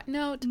 okay. Yeah,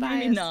 no, Tobias.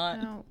 Maybe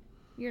not. No,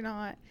 you're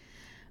not.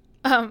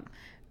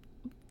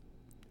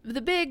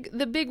 The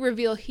big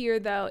reveal here,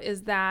 though,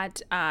 is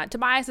that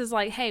Tobias is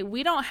like, hey,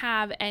 we don't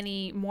have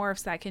any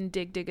morphs that can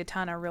dig a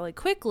tunnel really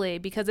quickly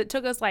because it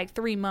took us like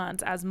 3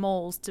 months as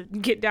moles to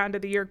get down to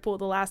the Yeerk pool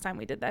the last time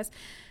we did this.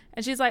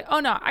 And she's like, oh,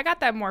 no, I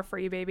got that morph for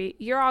you, baby.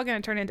 You're all going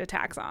to turn into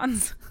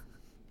taxons.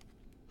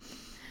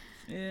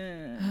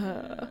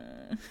 Yeah.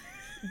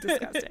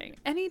 Disgusting.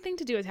 Anything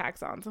to do with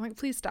taxons. I'm like,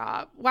 please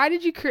stop. Why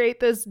did you create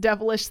this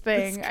devilish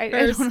thing? I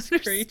don't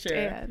understand.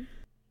 Creature.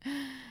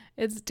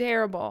 It's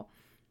terrible.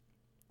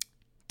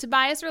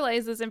 Tobias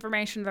relays this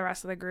information to the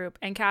rest of the group,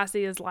 and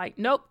Cassie is like,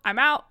 nope, I'm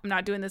out. I'm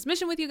not doing this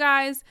mission with you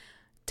guys.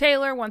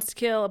 Taylor wants to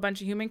kill a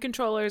bunch of human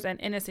controllers and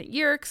innocent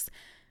Yeerks.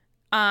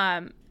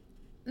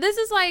 This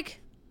is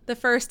like the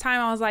first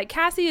time I was like,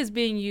 Cassie is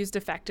being used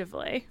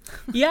effectively.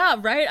 Yeah,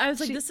 right? I was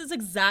like, this is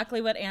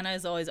exactly what Anna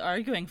is always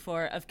arguing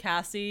for, of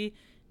Cassie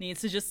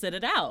needs to just sit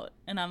it out.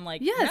 And I'm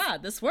like, yes. Yeah,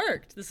 this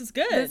worked. This is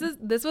good.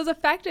 This was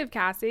effective,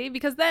 Cassie,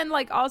 because then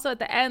like also at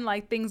the end,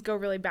 like things go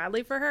really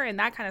badly for her and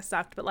that kind of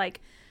sucked. But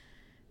like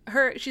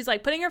she's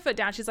like putting her foot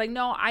down. She's like,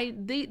 no,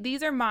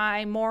 these are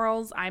my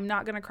morals. I'm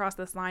not going to cross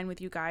this line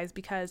with you guys,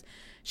 because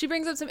she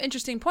brings up some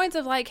interesting points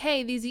of like,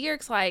 hey, these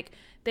Yeerks, like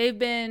they've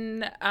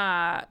been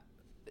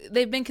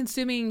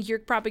consuming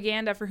Yeerk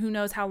propaganda for who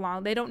knows how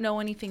long. They don't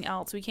know anything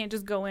else. We can't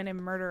just go in and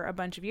murder a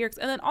bunch of Yeerks.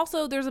 And then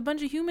also there's a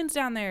bunch of humans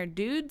down there,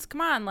 dudes. Come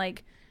on,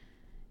 like,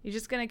 you're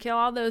just going to kill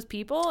all those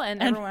people?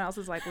 And everyone else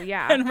is like, well,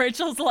 yeah. And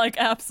Rachel's like,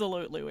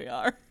 absolutely we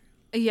are.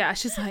 Yeah,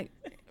 she's like,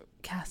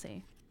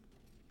 Cassie,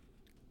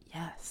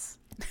 yes.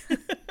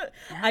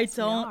 Yes,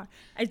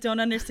 I don't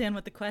understand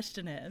what the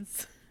question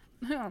is.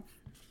 No.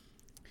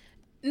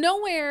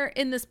 Nowhere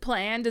in this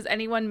plan does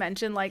anyone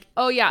mention like,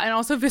 oh yeah, and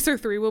also Visser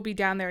 3 will be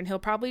down there and he'll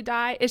probably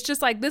die. It's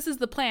just like, this is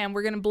the plan.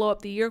 We're going to blow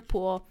up the Yeerk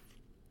pool.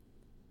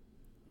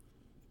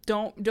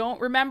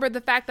 Don't remember the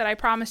fact that I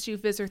promised you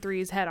Visser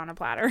 3's head on a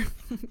platter.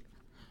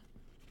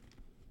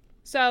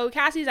 So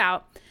Cassie's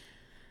out.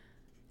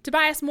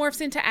 Tobias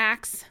morphs into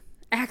Axe.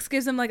 Axe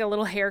gives him like a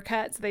little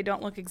haircut so they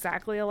don't look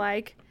exactly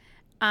alike.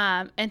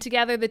 And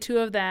together the two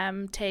of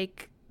them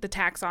take the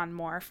Taxon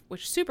morph,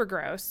 which is super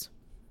gross.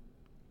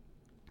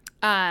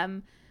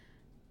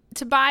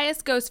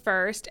 Tobias goes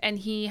first, and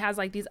he has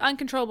like these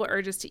uncontrollable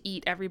urges to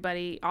eat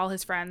everybody, all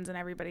his friends and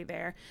everybody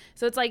there.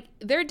 So it's like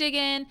they're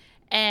digging,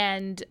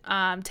 and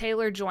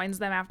Taylor joins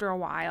them after a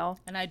while.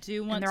 And I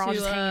do want and they're all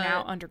just hanging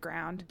out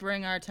underground.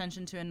 Bring our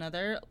attention to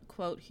another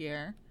quote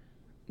here.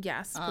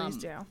 Yes, please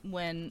do.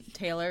 When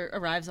Taylor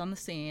arrives on the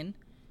scene,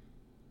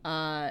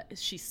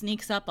 she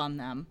sneaks up on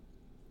them,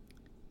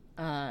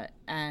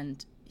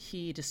 and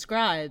he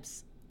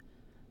describes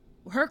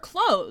her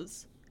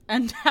clothes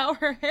and how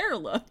her hair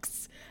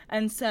looks,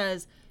 and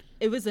says,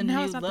 "It was a new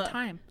look. The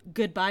time.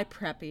 Goodbye,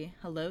 preppy.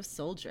 Hello,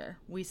 soldier.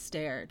 We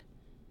stared."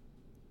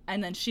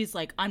 And then she's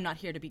like, "I'm not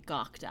here to be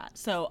gawked at."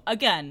 So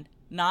again,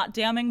 not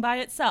damning by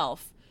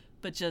itself,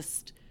 but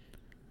just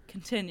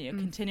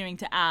continuing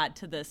to add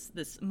to this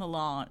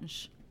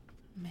melange.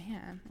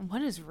 Man,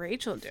 what is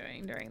Rachel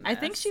doing during this? I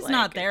think she's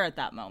not there at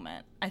that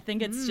moment. I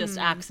think it's just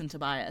Axe and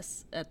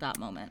Tobias at that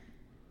moment.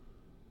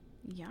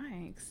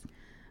 Yikes.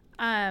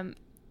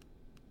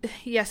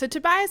 Yeah, so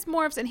Tobias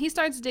morphs and he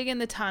starts digging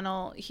the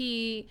tunnel.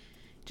 He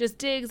just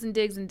digs and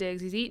digs and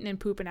digs. He's eating and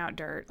pooping out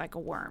dirt like a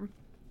worm.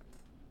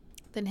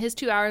 Then his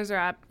 2 hours are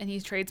up and he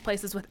trades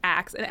places with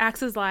Axe. And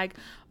Axe is like,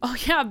 "Oh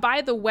yeah,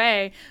 by the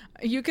way,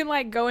 you can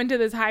like go into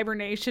this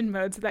hibernation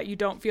mode so that you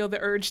don't feel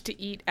the urge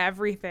to eat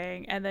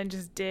everything and then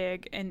just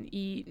dig and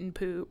eat and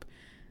poop.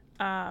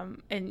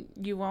 And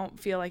you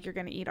won't feel like you're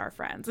going to eat our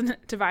friends." And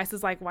Tobias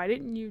is like, "Why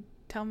didn't you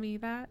tell me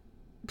that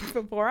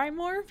before I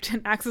morphed?"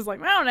 And Axe is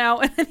like, "I don't know."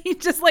 And then he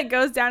just like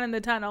goes down in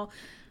the tunnel.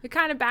 It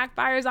kind of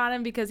backfires on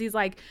him because he's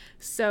like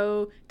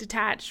so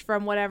detached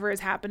from whatever is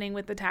happening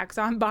with the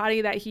Taxxon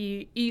body that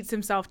he eats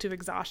himself to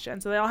exhaustion.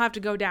 So they all have to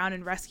go down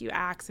and rescue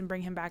Axe and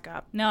bring him back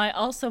up. Now, I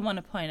also want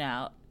to point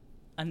out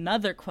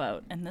another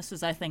quote, and this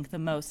is, I think, the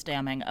most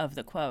damning of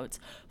the quotes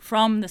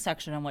from the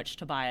section in which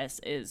Tobias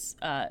is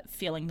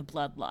feeling the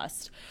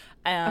bloodlust.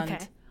 And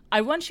okay.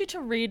 I want you to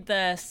read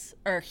this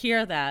or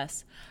hear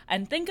this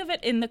and think of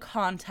it in the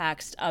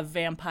context of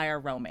vampire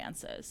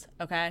romances,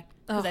 okay?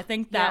 Because I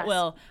think that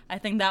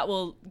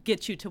will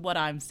get you to what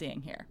I'm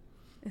seeing here.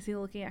 Is he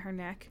looking at her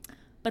neck?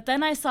 "But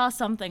then I saw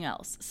something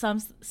else,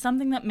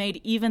 something that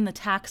made even the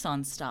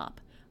Taxxon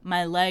stop.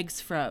 My legs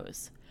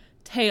froze.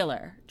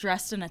 Taylor,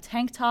 dressed in a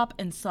tank top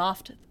and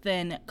soft,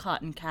 thin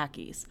cotton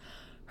khakis.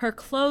 Her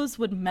clothes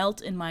would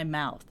melt in my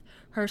mouth.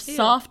 Her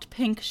soft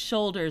pink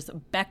shoulders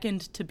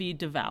beckoned to be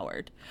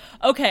devoured."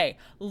 Okay,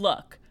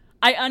 look,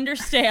 I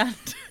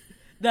understand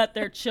that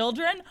they're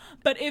children,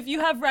 but if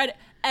you have read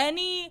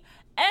any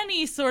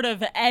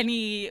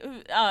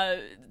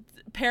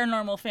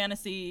paranormal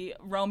fantasy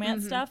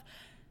romance stuff,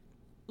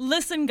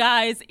 listen,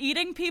 guys,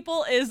 eating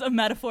people is a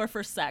metaphor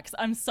for sex.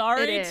 I'm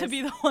sorry to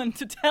be the one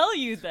to tell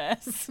you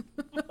this.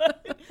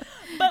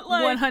 but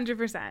like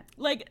 100%.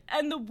 Like,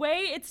 and the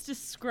way it's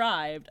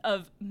described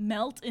of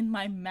melt in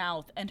my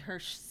mouth and her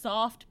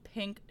soft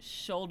pink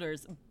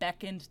shoulders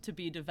beckoned to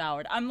be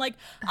devoured. I'm like,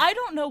 I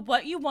don't know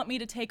what you want me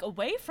to take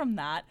away from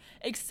that,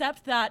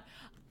 except that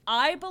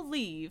I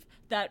believe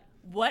that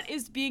what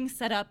is being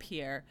set up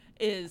here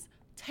is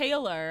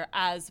Taylor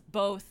as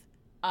both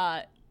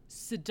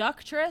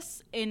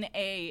seductress in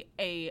a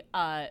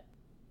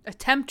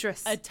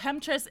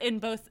temptress in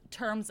both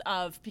terms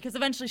of, because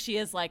eventually she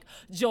is like,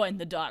 join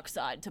the dark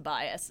side,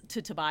 Tobias.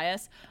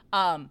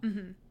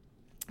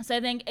 So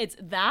I think it's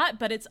that,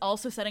 but it's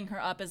also setting her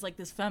up as like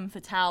this femme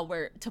fatale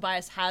where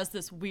Tobias has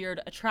this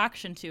weird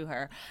attraction to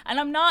her.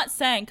 And I'm not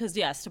saying, because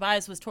yes,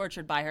 Tobias was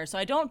tortured by her, so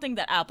I don't think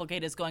that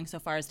Applegate is going so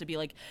far as to be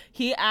like,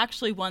 he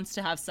actually wants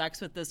to have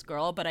sex with this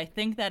girl, but I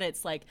think that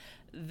it's like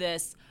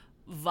this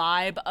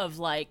vibe of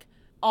like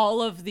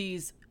all of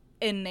these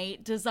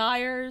innate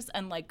desires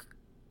and like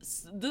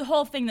the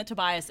whole thing that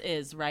Tobias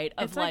is, right?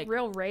 Of it's like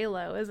real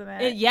Raylo, isn't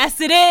it? Yes,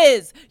 it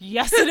is.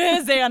 Yes, it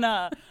is,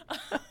 Anna.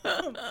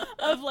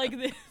 Of like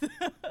this.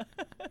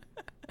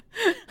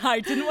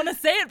 I didn't want to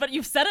say it, but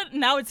you've said it, and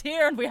now it's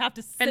here, and we have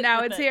to sit And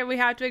now with it's here, we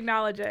have to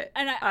acknowledge it.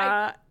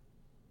 And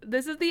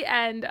this is the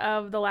end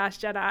of The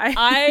Last Jedi.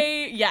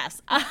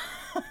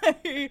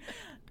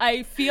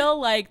 I feel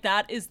like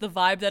that is the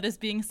vibe that is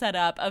being set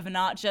up of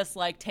not just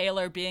like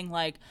Taylor being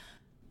like,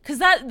 because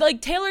that,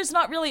 like, Taylor's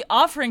not really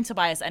offering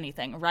Tobias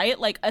anything, right?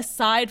 Like,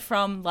 aside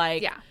from,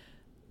 like,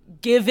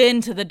 give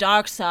in to the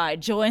dark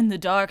side, join the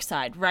dark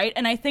side, right?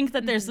 And I think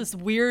that there's this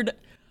weird,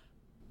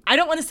 I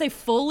don't want to say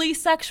fully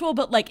sexual,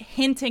 but, like,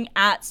 hinting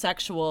at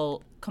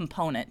sexual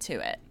component to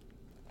it.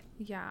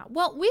 Yeah.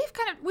 Well, we've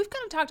kind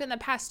of talked in the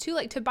past, too.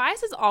 Like, Tobias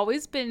has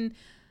always been,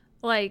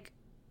 like,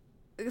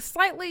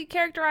 slightly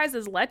characterized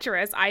as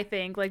lecherous, I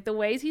think. Like, the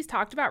ways he's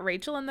talked about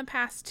Rachel in the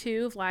past,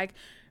 too, of, like,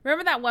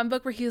 remember that one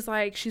book where he was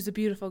like, she's a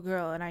beautiful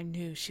girl, and I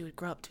knew she would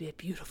grow up to be a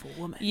beautiful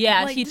woman.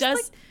 Yeah, like, he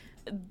does.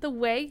 Like, the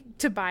way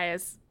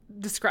Tobias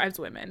describes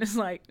women is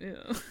like, ew.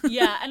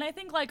 Yeah, and I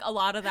think, like, a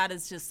lot of that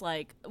is just,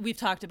 like, we've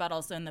talked about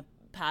also in the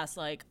past,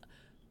 like,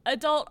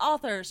 adult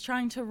authors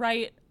trying to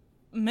write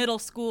middle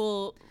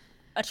school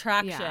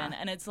attraction,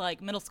 and it's,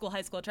 like, middle school,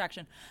 high school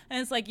attraction.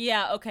 And it's like,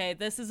 yeah, okay,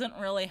 this isn't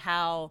really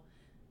how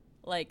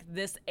like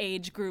this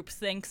age group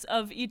thinks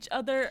of each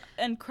other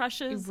and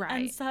crushes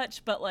and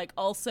such, but like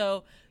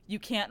also you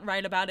can't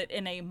write about it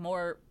in a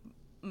more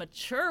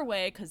mature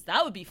way because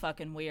that would be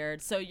fucking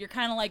weird. So you're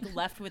kind of like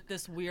left with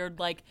this weird,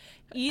 like,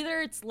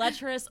 either it's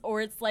lecherous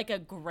or it's like a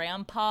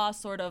grandpa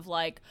sort of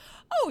like,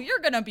 oh, you're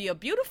gonna be a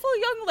beautiful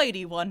young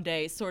lady one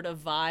day sort of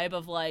vibe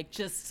of like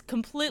just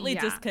completely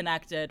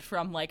disconnected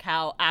from like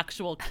how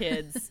actual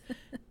kids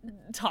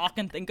talk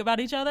and think about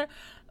each other.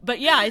 But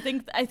yeah, I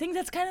think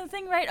that's kind of the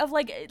thing, right? Of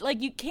like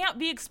you can't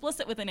be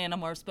explicit with an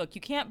Animorphs book.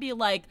 You can't be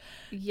like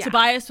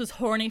Tobias was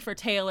horny for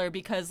Taylor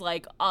because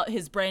like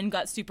his brain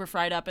got super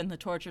fried up in the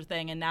torture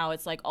thing, and now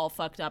it's like all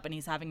fucked up, and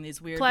he's having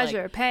these weird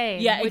pleasure, like,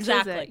 pain. Yeah, which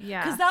exactly. Is it?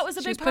 Yeah, because that was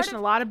a big part. Pushing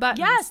a lot of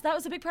buttons. Yes, that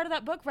was a big part of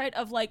that book, right?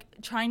 Of like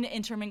trying to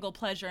intermingle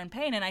pleasure and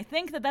pain, and I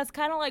think that's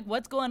kind of like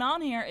what's going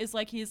on here. Is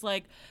like he's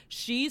like,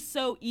 she's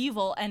so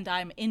evil, and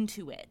I'm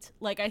into it.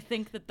 Like I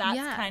think that's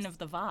kind of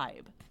the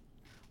vibe.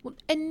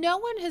 And no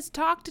one has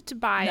talked to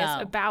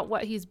Tobias about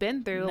what he's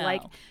been through. No.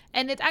 Like,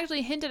 and it's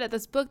actually hinted at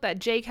this book that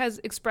Jake has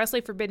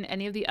expressly forbidden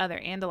any of the other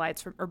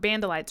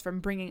Bandolites from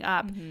bringing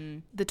up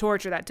the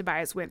torture that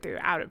Tobias went through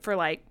for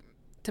like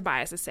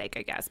Tobias's sake,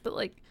 I guess. But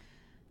like,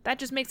 that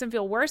just makes him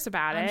feel worse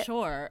about it. I'm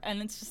sure.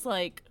 And it's just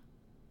like,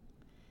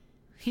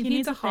 he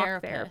needs a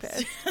hawk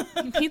therapist.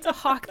 He needs a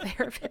hawk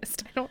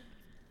therapist.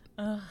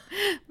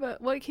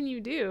 But what can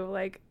you do?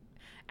 Like,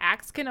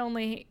 Axe can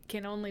only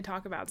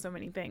talk about so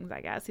many things,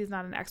 I guess. He's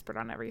not an expert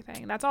on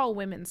everything. That's all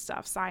women's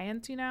stuff.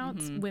 Science,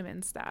 it's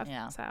women's stuff.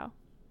 Yeah. So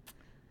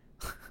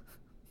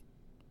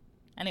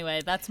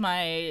anyway, that's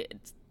my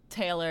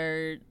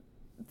Taylor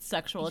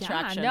sexual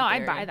attraction. No,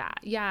 theory. I buy that.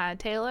 Yeah,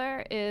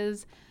 Taylor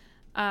is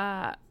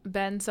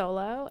Ben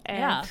Solo,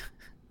 and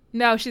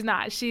no, she's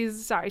not.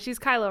 She's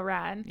Kylo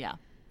Ren. Yeah.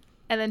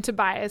 And then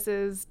Tobias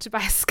is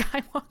Tobias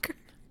Skywalker.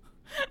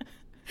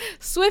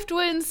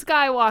 Swiftwind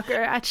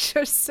Skywalker at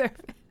your service.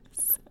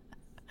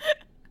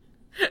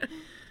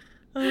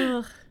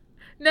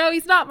 No,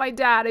 he's not my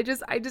dad. I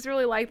just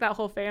really like that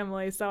whole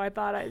family, so I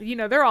thought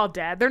they're all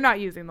dead. They're not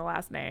using the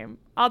last name.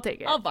 I'll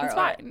take it. I'll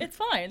borrow it. It's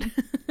fine.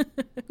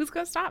 Who's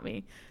gonna stop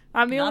me?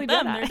 I'm the only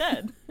them. Jedi. They're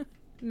dead.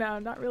 No,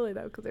 not really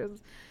though, because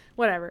there's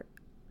whatever.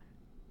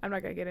 I'm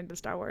not gonna get into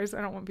Star Wars.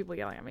 I don't want people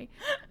yelling at me.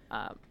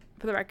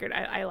 For the record,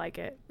 I like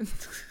it.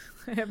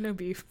 I have no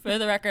beef. For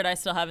the record, I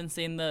still haven't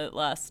seen the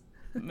last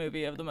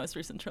movie of the most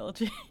recent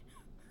trilogy.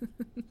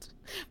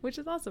 Which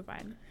is also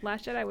fine.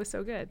 Last Jedi was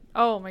so good.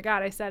 Oh my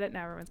god, I said it.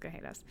 Now everyone's gonna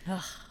hate us.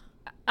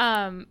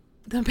 The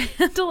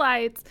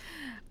Bandolites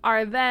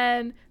are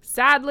then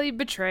sadly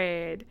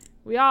betrayed.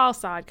 We all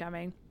saw it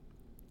coming.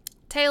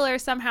 Taylor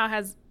somehow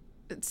has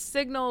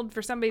signaled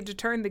for somebody to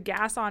turn the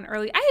gas on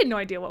early. I had no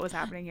idea what was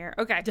happening here.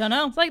 Okay. Don't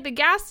know. It's like the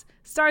gas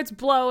starts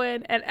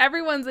blowing and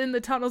everyone's in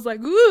the tunnels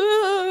like,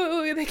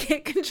 ooh, they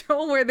can't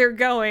control where they're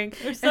going.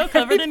 They're so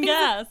covered in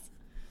gas.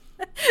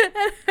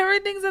 And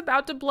everything's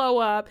about to blow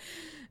up.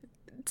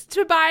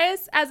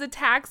 Tobias, as a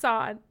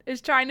taxon,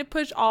 is trying to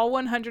push all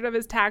 100 of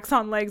his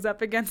taxon legs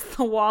up against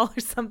the wall or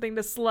something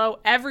to slow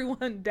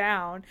everyone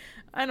down.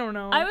 I don't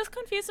know. I was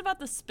confused about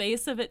the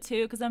space of it,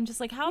 too, because I'm just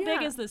like, how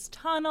big is this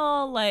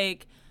tunnel?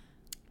 Like,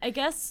 I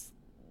guess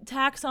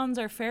taxons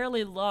are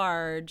fairly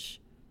large.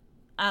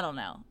 I don't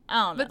know.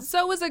 But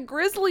so was a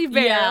grizzly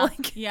bear.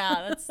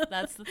 Yeah,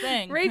 that's the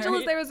thing. Rachel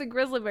is there as a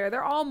grizzly bear.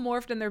 They're all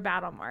morphed in their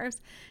battle morphs.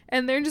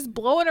 And they're just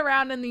blowing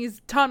around in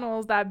these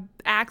tunnels that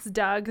Axe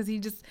dug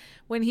because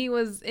when he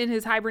was in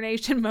his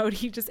hibernation mode,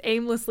 he just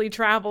aimlessly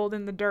traveled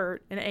in the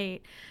dirt and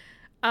ate.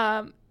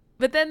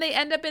 But then they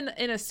end up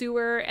in a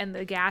sewer and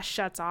the gas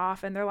shuts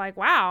off. And they're like,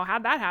 wow,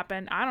 how'd that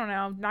happen? I don't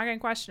know. Not going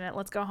to question it.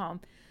 Let's go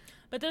home.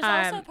 But there's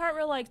also a part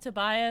where, like,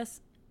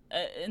 Tobias...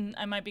 and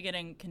I might be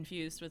getting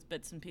confused with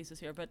bits and pieces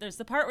here, but there's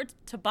the part where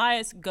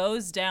Tobias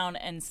goes down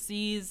and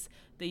sees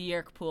the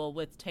Yeerk pool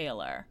with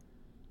Taylor.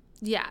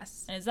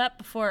 Yes. And is that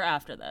before or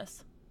after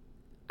this?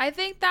 I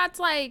think that's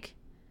like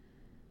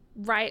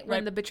right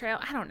when the betrayal.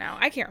 I don't know.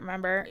 I can't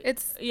remember.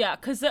 Yeah,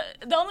 because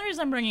the only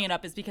reason I'm bringing it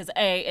up is because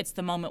A, it's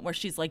the moment where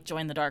she's like,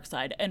 join the dark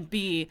side, and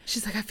B,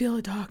 she's like, I feel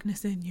a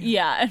darkness in you.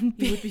 Yeah, and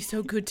B, you would be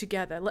so good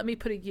together. Let me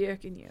put a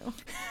Yeerk in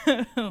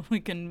you. We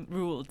can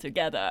rule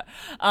together.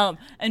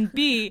 And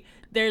B,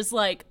 there's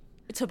like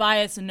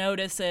Tobias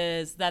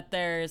notices that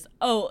there's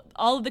all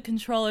of the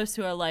controllers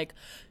who are like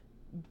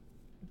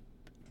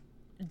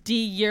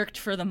de-Yeerked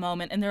for the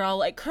moment, and they're all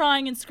like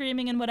crying and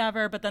screaming and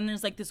whatever, but then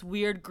there's like this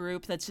weird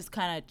group that's just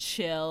kind of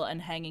chill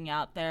and hanging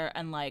out there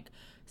and like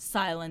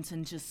silent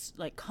and just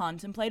like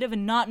contemplative,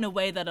 and not in a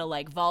way that a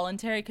like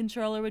voluntary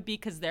controller would be,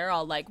 because they're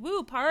all like,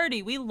 woo,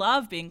 party, we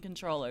love being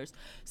controllers.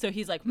 So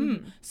he's like,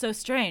 so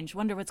strange,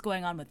 wonder what's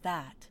going on with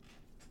that.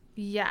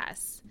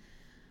 Yes.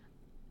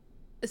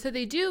 So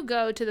they do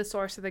go to the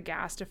source of the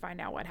gas to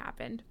find out what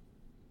happened,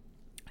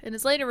 and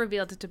it's later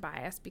revealed to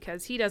Tobias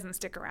because he doesn't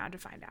stick around to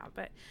find out,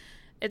 but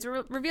it's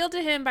revealed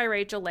to him by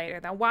Rachel later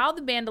that while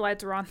the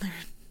Bandolites were on their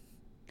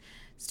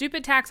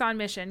Stupid taxon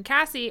mission.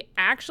 Cassie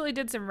actually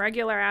did some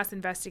regular ass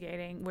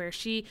investigating where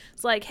she's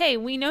like, hey,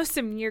 we know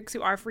some Yeerks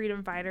who are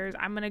freedom fighters.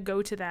 I'm going to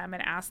go to them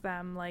and ask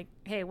them, like,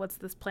 hey, what's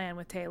this plan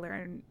with Taylor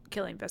and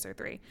killing Visser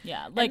 3?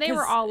 Yeah. Like, and they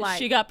were all like,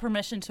 she got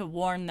permission to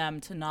warn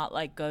them to not,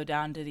 like, go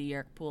down to the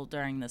Yeerk pool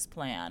during this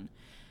plan.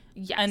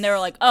 Yes. And they were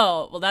like,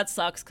 oh, well, that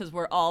sucks because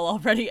we're all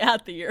already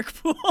at the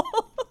Yeerk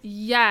pool.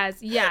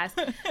 Yes.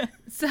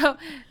 So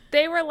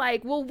they were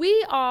like, well,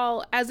 we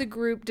all as a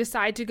group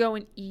decide to go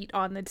and eat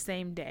on the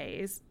same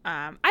days.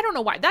 I don't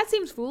know why. That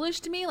seems foolish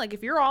to me. Like,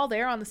 if you're all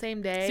there on the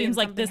same day, seems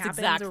like this happens,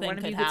 exact or thing one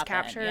of could you gets happen.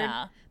 captured,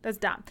 Yeah. That's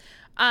dumb.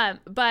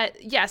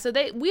 But yeah, so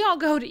we all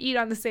go to eat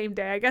on the same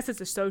day. I guess it's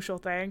a social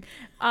thing.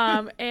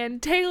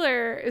 And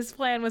Taylor's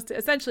plan was to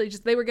essentially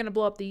just, they were going to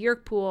blow up the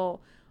Yeerk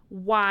pool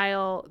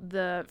while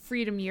the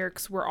Freedom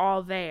Yeerks were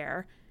all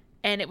there,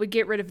 and it would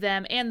get rid of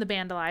them and the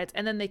Bandolites,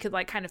 and then they could,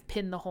 like, kind of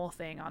pin the whole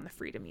thing on the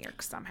Freedom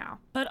Yeerks somehow.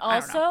 But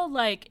also,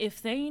 like,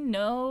 if they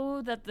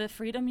know that the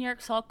Freedom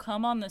Yeerks all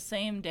come on the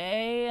same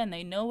day and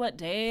they know what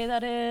day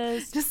that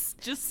is, just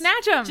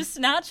snatch them. Just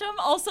snatch them.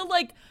 Also,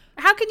 like,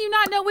 how can you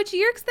not know which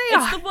Yeerks they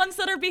are? It's the ones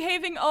that are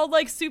behaving all,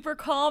 like, super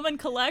calm and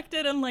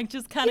collected and, like,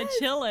 just kind of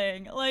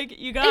chilling. Like,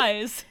 you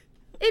guys.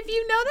 If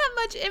you know that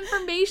much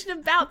information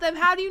about them,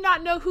 how do you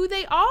not know who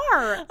they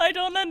are? I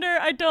don't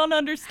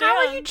understand. How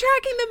are you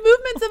tracking the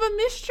movements of a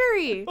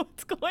mystery?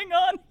 What's going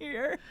on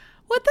here?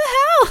 What the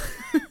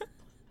hell?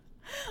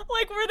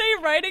 Like, were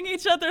they writing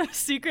each other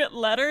secret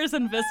letters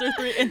and Visser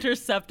 3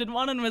 intercepted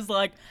one and was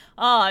like,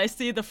 I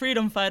see the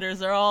freedom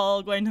fighters are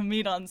all going to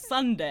meet on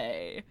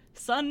Sunday.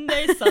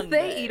 Sunday.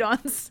 They eat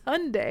on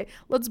Sunday.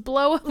 Let's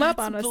blow them up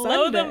on a Sunday.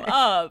 Blow them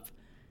up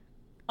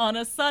on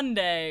a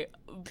Sunday.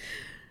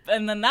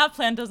 And then that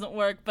plan doesn't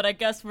work, but I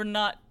guess we're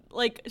not,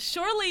 like,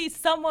 surely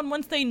someone,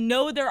 once they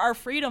know there are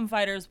freedom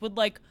fighters, would,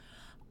 like,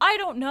 I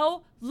don't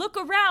know, look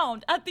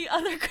around at the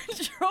other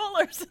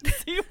controllers and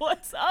see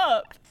what's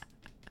up.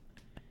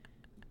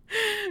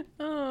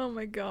 Oh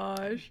my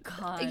gosh.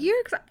 God.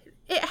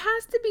 It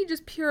has to be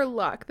just pure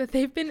luck that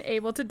they've been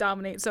able to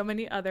dominate so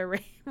many other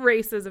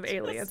races of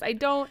aliens. I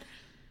don't.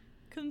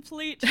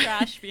 Complete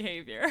trash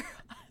behavior.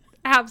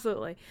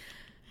 Absolutely.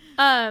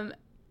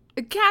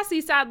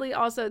 Cassie sadly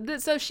also,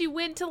 so she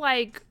went to,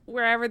 like,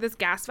 wherever this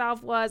gas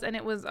valve was, and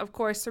it was, of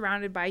course,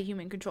 surrounded by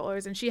human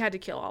controllers, and she had to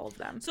kill all of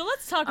them. So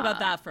let's talk about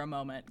that for a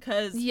moment,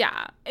 because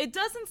it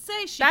doesn't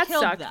say she killed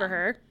them. That sucked for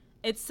her.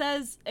 It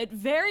says, it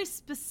very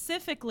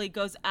specifically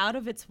goes out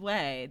of its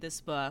way,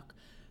 this book,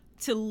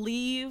 to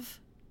leave,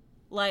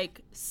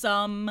 like,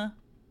 some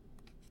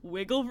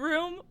wiggle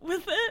room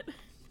with it,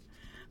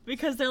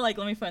 because they're like,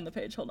 let me find the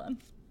page, hold on.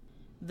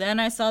 Then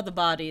I saw the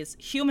bodies,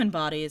 human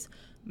bodies,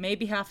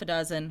 maybe half a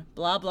dozen,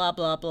 blah, blah,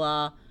 blah,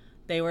 blah.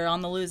 They were on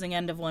the losing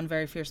end of one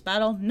very fierce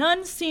battle.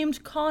 None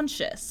seemed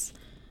conscious.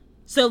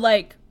 So,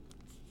 like,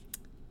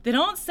 they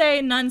don't say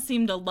none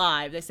seemed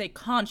alive. They say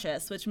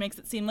conscious, which makes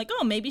it seem like,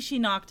 oh, maybe she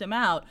knocked him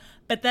out.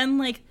 But then,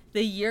 like,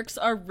 the Yeerks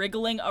are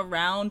wriggling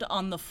around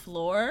on the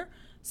floor.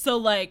 So,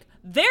 like,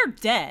 they're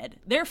dead.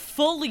 They're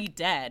fully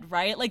dead,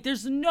 right? Like,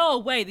 there's no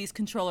way these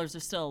controllers are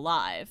still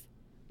alive.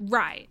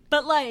 Right.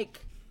 But,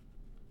 like,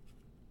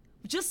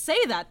 just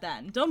say that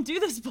then. Don't do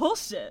this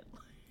bullshit.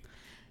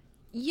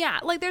 Yeah,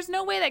 like, there's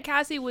no way that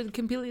Cassie would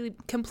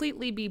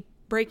completely be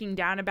breaking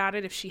down about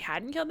it if she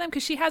hadn't killed them,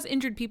 because she has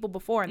injured people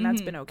before, and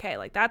that's been okay.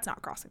 Like, that's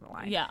not crossing the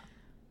line. Yeah.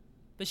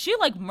 But she,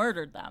 like,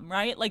 murdered them,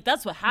 right? Like,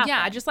 that's what happened.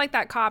 Yeah, just like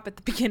that cop at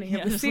the beginning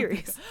of the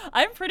series.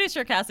 I'm pretty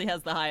sure Cassie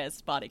has the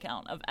highest body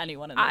count of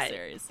anyone in this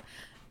series.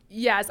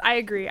 Yes, I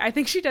agree. I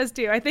think she does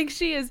too. I think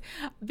she is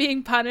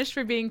being punished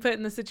for being put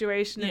in the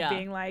situation of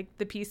being, like,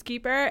 the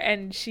peacekeeper,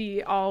 and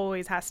she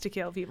always has to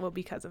kill people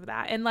because of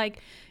that. And, like,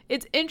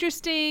 it's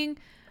interesting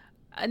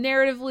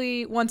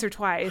narratively once or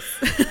twice.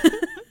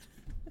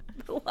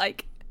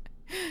 Like,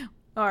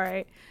 all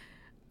right.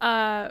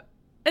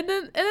 And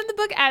then the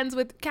book ends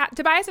with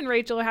Tobias and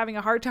Rachel are having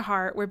a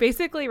heart-to-heart where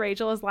basically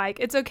Rachel is like,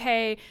 it's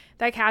okay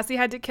that Cassie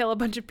had to kill a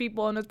bunch of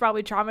people and is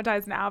probably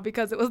traumatized now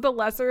because it was the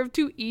lesser of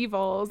two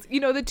evils. You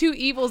know, the two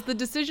evils, the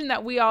decision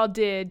that we all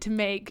did to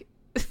make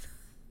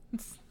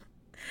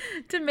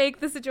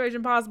the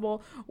situation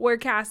possible where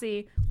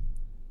Cassie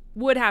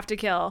would have to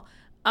kill.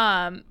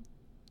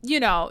 You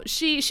know,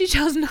 she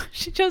chose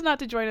not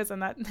to join us in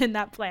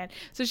that plan.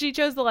 So she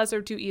chose the lesser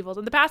of two evils.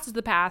 And the past is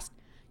the past.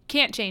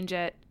 Can't change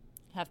it.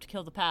 Have to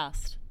kill the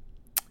past.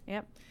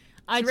 Yep.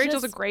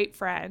 Rachel's a great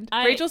friend.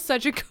 Rachel's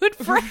such a good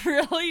friend.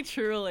 Really,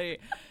 truly.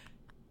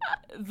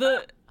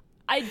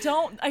 I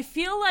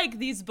feel like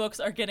these books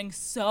are getting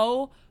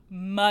so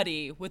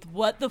muddy with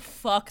what the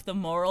fuck the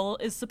moral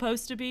is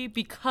supposed to be,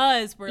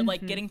 because we're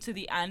like getting to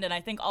the end, and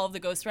I think all of the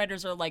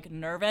ghostwriters are like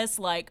nervous,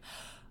 like,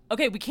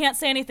 okay, we can't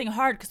say anything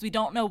hard because we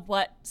don't know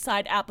what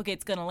side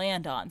Applegate's going to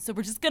land on. So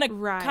we're just going to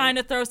kind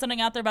of throw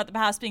something out there about the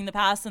past being the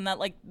past, and that,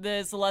 like,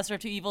 there's the lesser of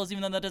two evils,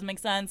 even though that doesn't make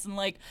sense. And,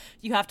 like,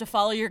 you have to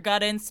follow your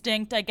gut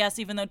instinct, I guess,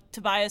 even though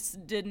Tobias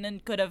didn't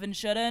and could have and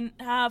shouldn't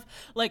have.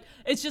 Like,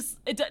 it's just,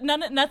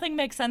 nothing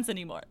makes sense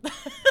anymore.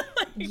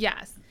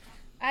 Yes,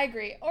 I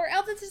agree. Or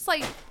else it's just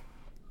like,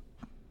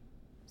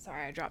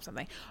 Sorry, I dropped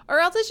something. Or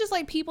else it's just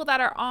like people that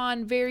are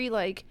on very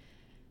like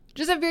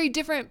just have very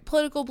different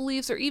political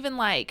beliefs, or even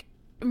like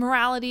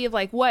morality of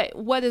like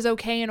what is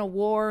okay in a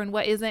war and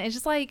what isn't. It's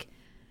just like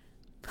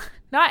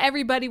not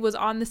everybody was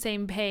on the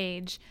same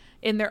page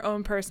in their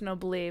own personal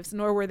beliefs,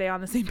 nor were they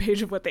on the same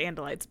page of what the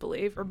Andalites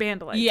believe or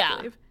Bandalites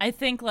believe. I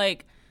think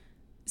like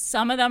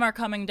some of them are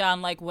coming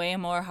down like way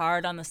more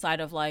hard on the side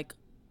of like,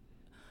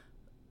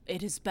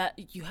 it is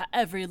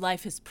every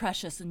life is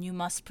precious and you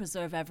must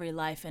preserve every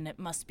life and it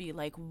must be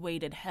like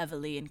weighted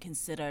heavily and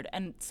considered.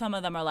 And some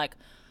of them are like,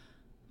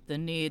 the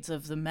needs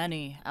of the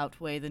many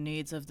outweigh the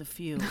needs of the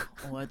few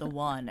or the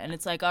one. And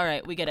it's like, all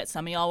right, we get it.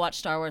 Some of y'all watch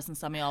Star Wars and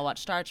some of y'all watch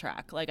Star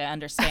Trek. Like, I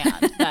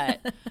understand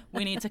that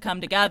we need to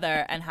come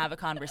together and have a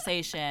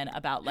conversation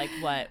about like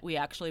what we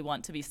actually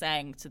want to be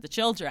saying to the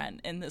children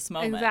in this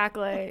moment.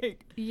 Exactly.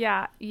 Like,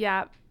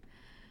 yeah.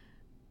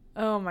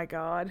 Oh my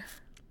God.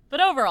 But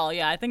overall,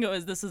 yeah, I think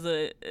this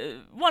is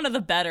one of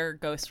the better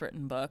ghost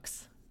written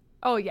books.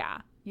 Oh yeah.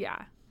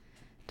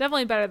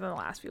 Definitely better than the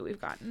last few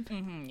we've gotten.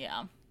 Mm-hmm,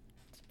 yeah.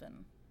 It's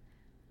been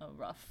a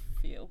rough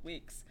few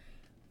weeks.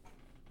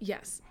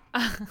 Yes.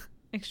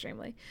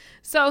 Extremely.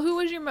 So who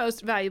was your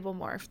most valuable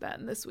morph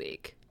then this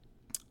week?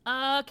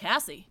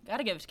 Cassie.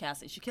 Gotta give it to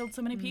Cassie. She killed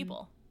so many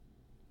people.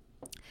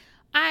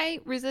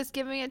 I resist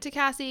giving it to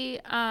Cassie,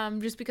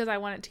 just because I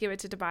wanted to give it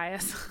to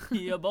Tobias.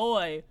 Yeah,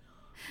 boy.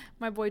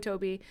 My boy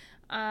Toby.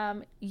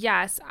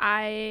 Yes,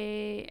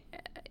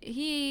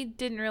 he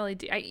didn't really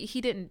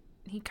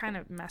he kind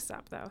of messed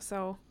up though.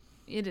 So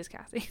it is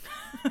Cassie.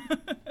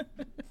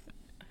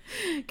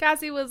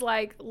 Cassie was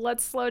like,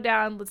 let's slow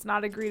down. Let's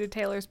not agree to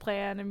Taylor's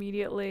plan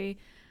immediately.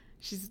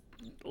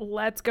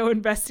 Let's go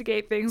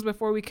investigate things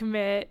before we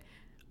commit.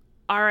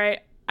 All right.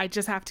 I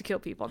just have to kill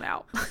people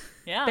now.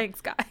 Yeah. Thanks,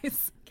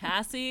 guys.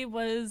 Cassie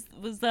was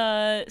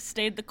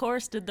stayed the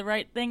course, did the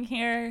right thing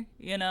here,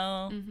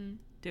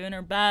 doing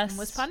her best. And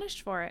was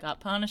punished for it. Got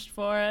punished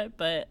for it,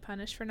 but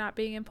punished for not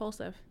being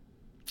impulsive.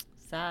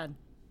 Sad.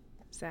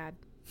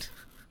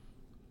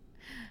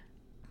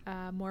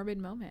 Morbid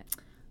moment.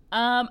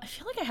 I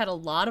feel like I had a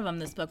lot of them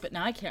this book, but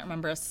now I can't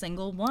remember a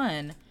single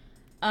one.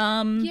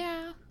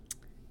 Yeah.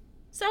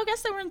 So I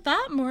guess they weren't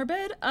that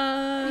morbid.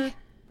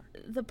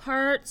 The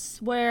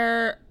parts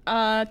where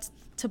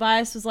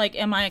Tobias was like,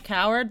 "Am I a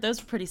coward?"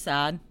 Those were pretty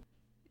sad.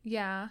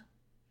 Yeah.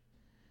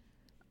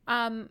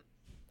 I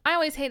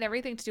always hate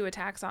everything to do with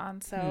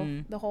Taxon,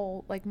 so the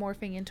whole like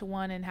morphing into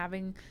one and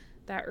having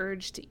that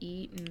urge to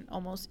eat and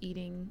almost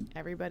eating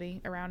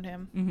everybody around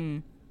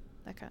him,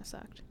 that kind of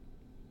sucked.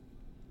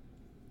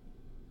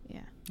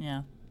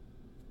 Yeah.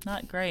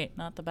 Not great.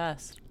 Not the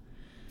best.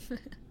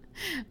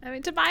 I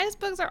mean, Tobias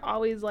books are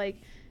always like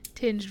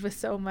tinged with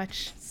so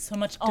much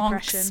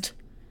depression. Angst.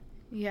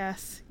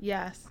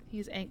 Yes.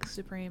 He's angst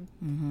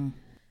supreme.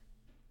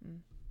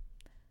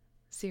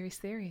 Serious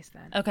theories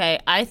then. Okay,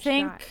 I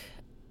think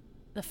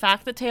the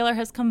fact that Taylor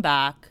has come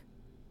back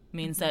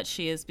means that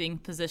she is being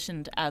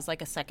positioned as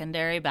like a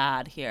secondary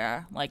bad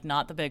here. Like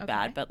not the big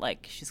bad, but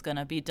like she's going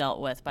to be dealt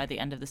with by the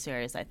end of the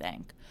series, I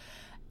think.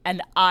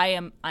 And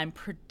I'm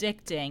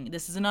predicting,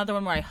 this is another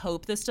one where I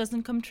hope this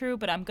doesn't come true,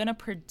 but I'm going to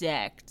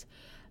predict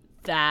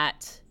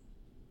that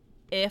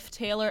if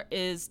Taylor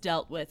is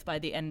dealt with by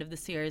the end of the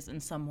series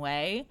in some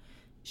way,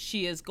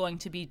 she is going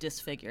to be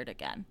disfigured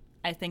again.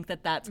 I think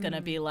that's going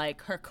to be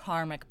like her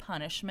karmic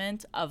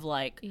punishment of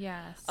like,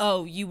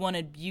 oh, you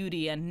wanted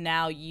beauty and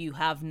now you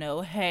have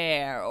no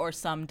hair or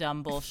some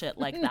dumb bullshit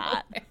like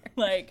that.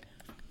 Like,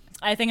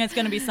 I think it's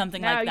going to be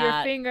something like that. Now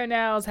your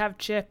fingernails have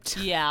chipped.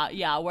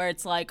 Yeah, where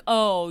it's like,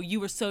 oh, you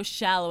were so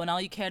shallow and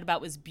all you cared about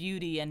was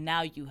beauty and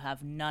now you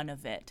have none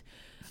of it.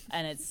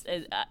 And it's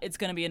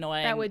going to be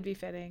annoying. That would be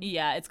fitting.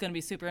 Yeah, it's going to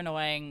be super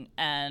annoying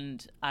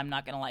and I'm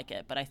not going to like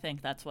it. But I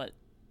think that's what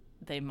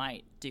they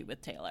might do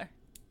with Taylor.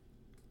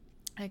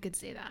 I could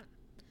see that.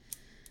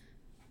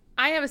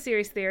 I have a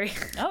serious theory.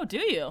 Oh, do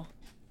you?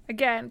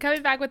 Again,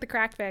 coming back with the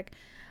crack fic.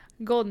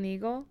 Golden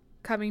Eagle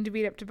coming to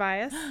beat up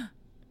Tobias.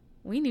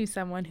 We knew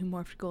someone who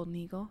morphed Golden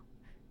Eagle.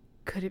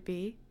 Could it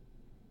be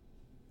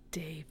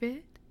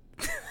David?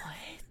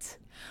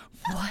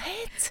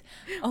 What?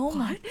 Oh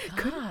my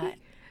God.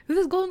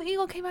 This Golden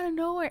Eagle came out of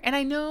nowhere. And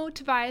I know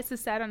Tobias has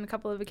said on a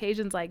couple of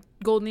occasions, like,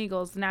 Golden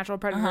Eagle is the natural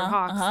predator of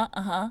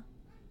hawks.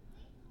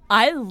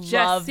 I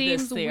love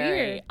this theory.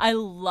 Weird. I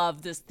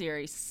love this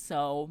theory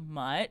so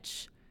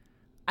much.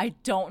 I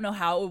don't know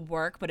how it would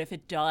work, but if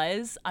it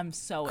does, I'm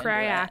so into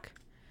it.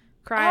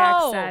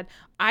 Cryak said,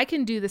 I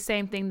can do the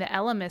same thing the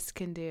Elemist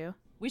can do.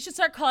 We should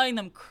start calling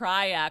them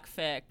Cryak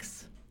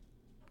fics.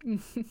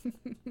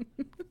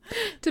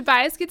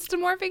 Tobias gets to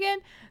morph again,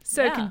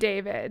 so can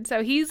David.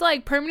 So he's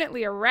like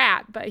permanently a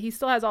rat, but he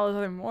still has all his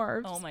other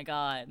morphs. Oh my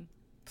God.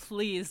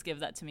 Please give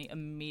that to me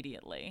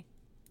immediately.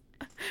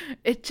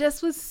 It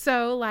just was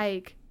so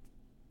like,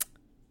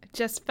 it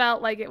just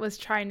felt like it was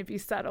trying to be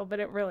subtle,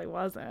 but it really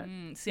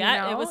wasn't.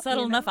 It was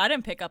subtle enough. I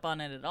didn't pick up on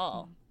it at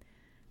all.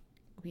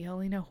 We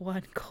only know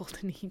one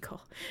Golden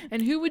Eagle.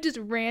 And who would just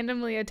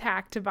randomly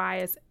attack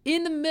Tobias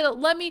in the middle?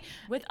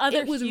 With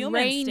other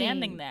humans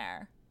standing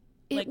there.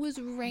 It was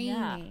raining.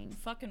 Yeah,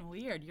 fucking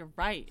weird. You're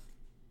right.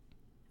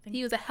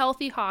 He was a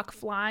healthy hawk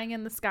flying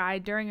in the sky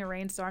during a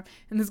rainstorm,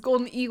 and this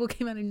golden eagle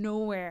came out of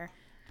nowhere.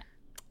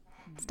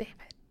 It's David.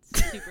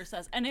 Super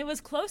sus. And it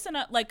was close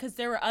enough, like, because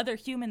there were other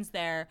humans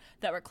there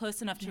that were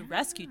close enough to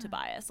rescue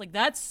Tobias. Like,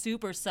 that's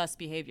super sus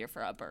behavior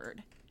for a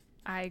bird.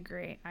 I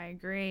agree.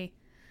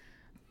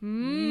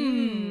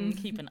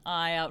 Keep an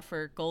eye out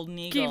for golden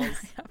eagles. Keep an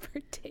eye out for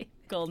David.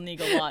 Golden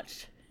eagle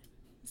watch.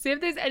 See if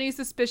there's any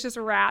suspicious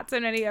rats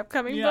in any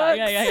upcoming books.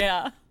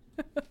 Yeah.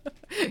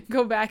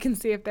 Go back and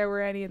see if there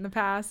were any in the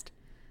past.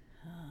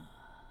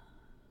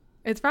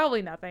 It's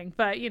probably nothing,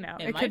 but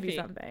it could be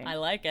something. I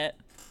like it.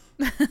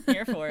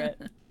 Here for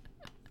it.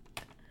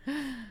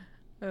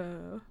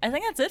 I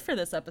think that's it for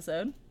this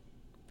episode.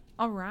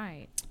 All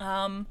right.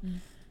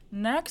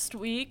 Next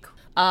week,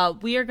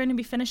 we are going to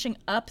be finishing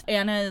up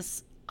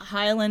Anna's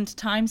Highland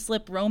Time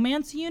Slip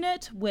Romance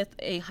Unit with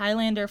A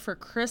Highlander for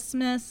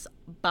Christmas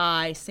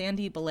by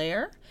Sandy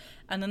Blair.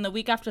 And then the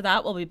week after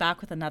that, we'll be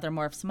back with another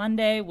Morphs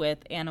Monday with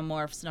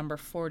Animorphs number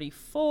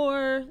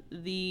 44,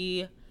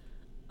 The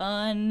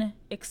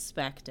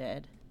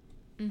Unexpected.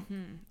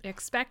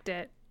 Expect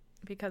it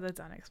because it's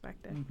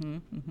unexpected.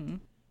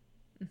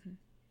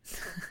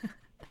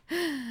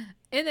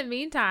 In the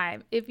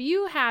meantime, if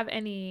you have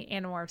any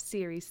Animorphs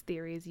series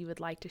theories you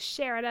would like to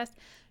share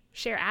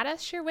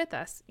with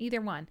us,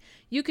 either one.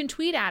 You can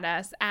tweet at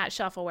us at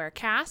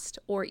ShelfAwareCast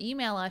or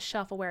email us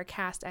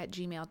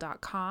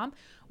shelfawarecast@gmail.com.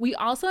 We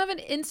also have an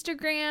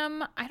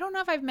Instagram. I don't know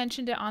if I've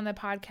mentioned it on the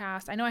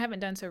podcast. I know I haven't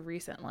done so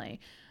recently,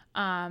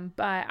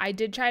 but I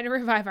did try to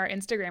revive our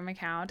Instagram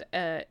account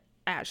at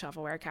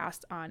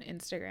ShelfAwareCast on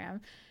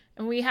Instagram.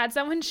 And we had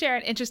someone share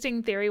an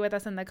interesting theory with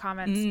us in the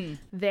comments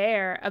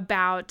there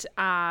about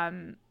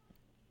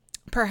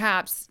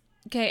perhaps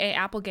K.A.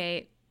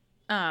 Applegate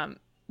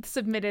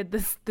submitted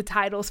the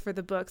titles for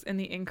the books in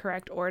the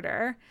incorrect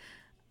order.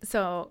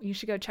 So you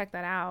should go check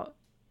that out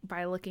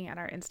by looking at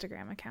our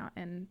Instagram account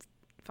and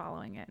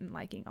following it and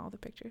liking all the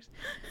pictures.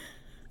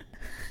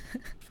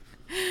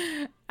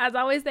 As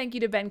always, thank you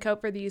to Ben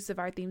Cope for the use of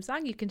our theme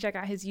song. You can check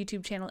out his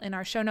YouTube channel in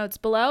our show notes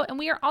below. And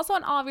we are also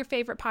on all of your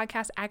favorite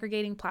podcast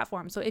aggregating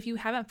platforms. So if you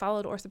haven't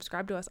followed or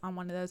subscribed to us on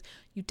one of those,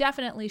 you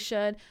definitely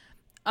should.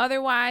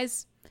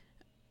 Otherwise,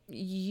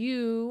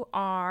 you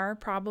are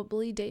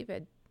probably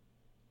David.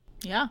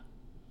 Yeah.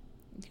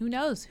 Who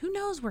knows? Who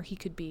knows where he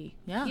could be?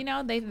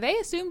 Yeah. They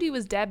assumed he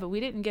was dead, but we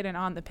didn't get an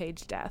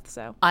on-the-page death,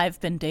 so.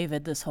 I've been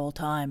David this whole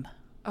time.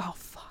 Oh,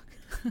 fuck.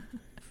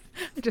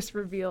 I just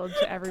revealed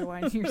to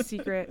everyone your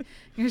secret.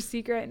 Now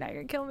you're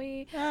gonna kill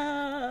me.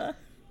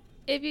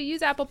 If you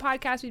use Apple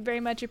Podcasts, we'd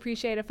very much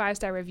appreciate a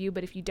 5-star review,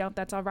 but if you don't,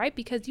 that's all right,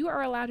 because you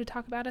are allowed to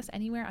talk about us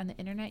anywhere on the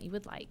internet you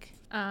would like.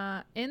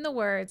 In the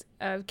words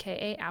of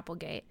K.A.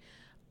 Applegate,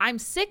 I'm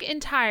sick and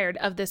tired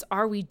of this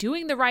 "are we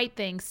doing the right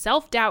thing"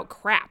 self-doubt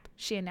crap,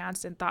 she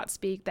announced in Thought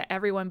Speak that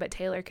everyone but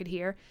Taylor could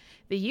hear.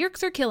 The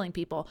Yeerks are killing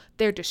people.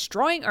 They're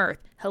destroying Earth.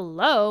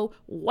 Hello?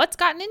 What's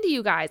gotten into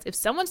you guys? If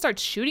someone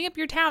starts shooting up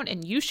your town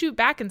and you shoot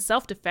back in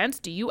self-defense,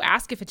 do you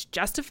ask if it's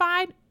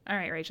justified? All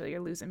right, Rachel, you're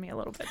losing me a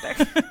little bit there.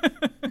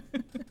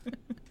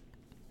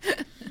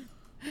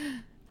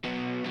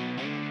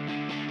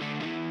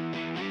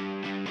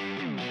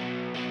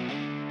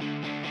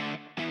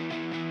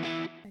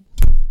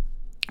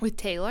 With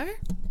Taylor?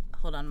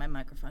 Hold on, my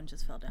microphone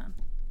just fell down.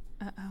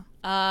 Uh-oh.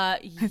 I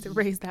have to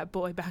raise that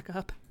boy back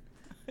up.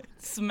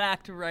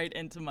 Smacked right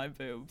into my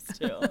boobs,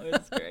 too. It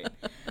was great.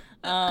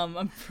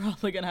 I'm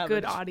probably going to have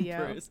good a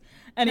audio. Bruise.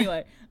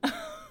 Anyway,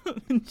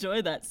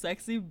 enjoy that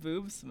sexy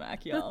boob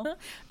smack, y'all.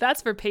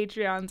 That's for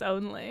Patreons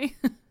only.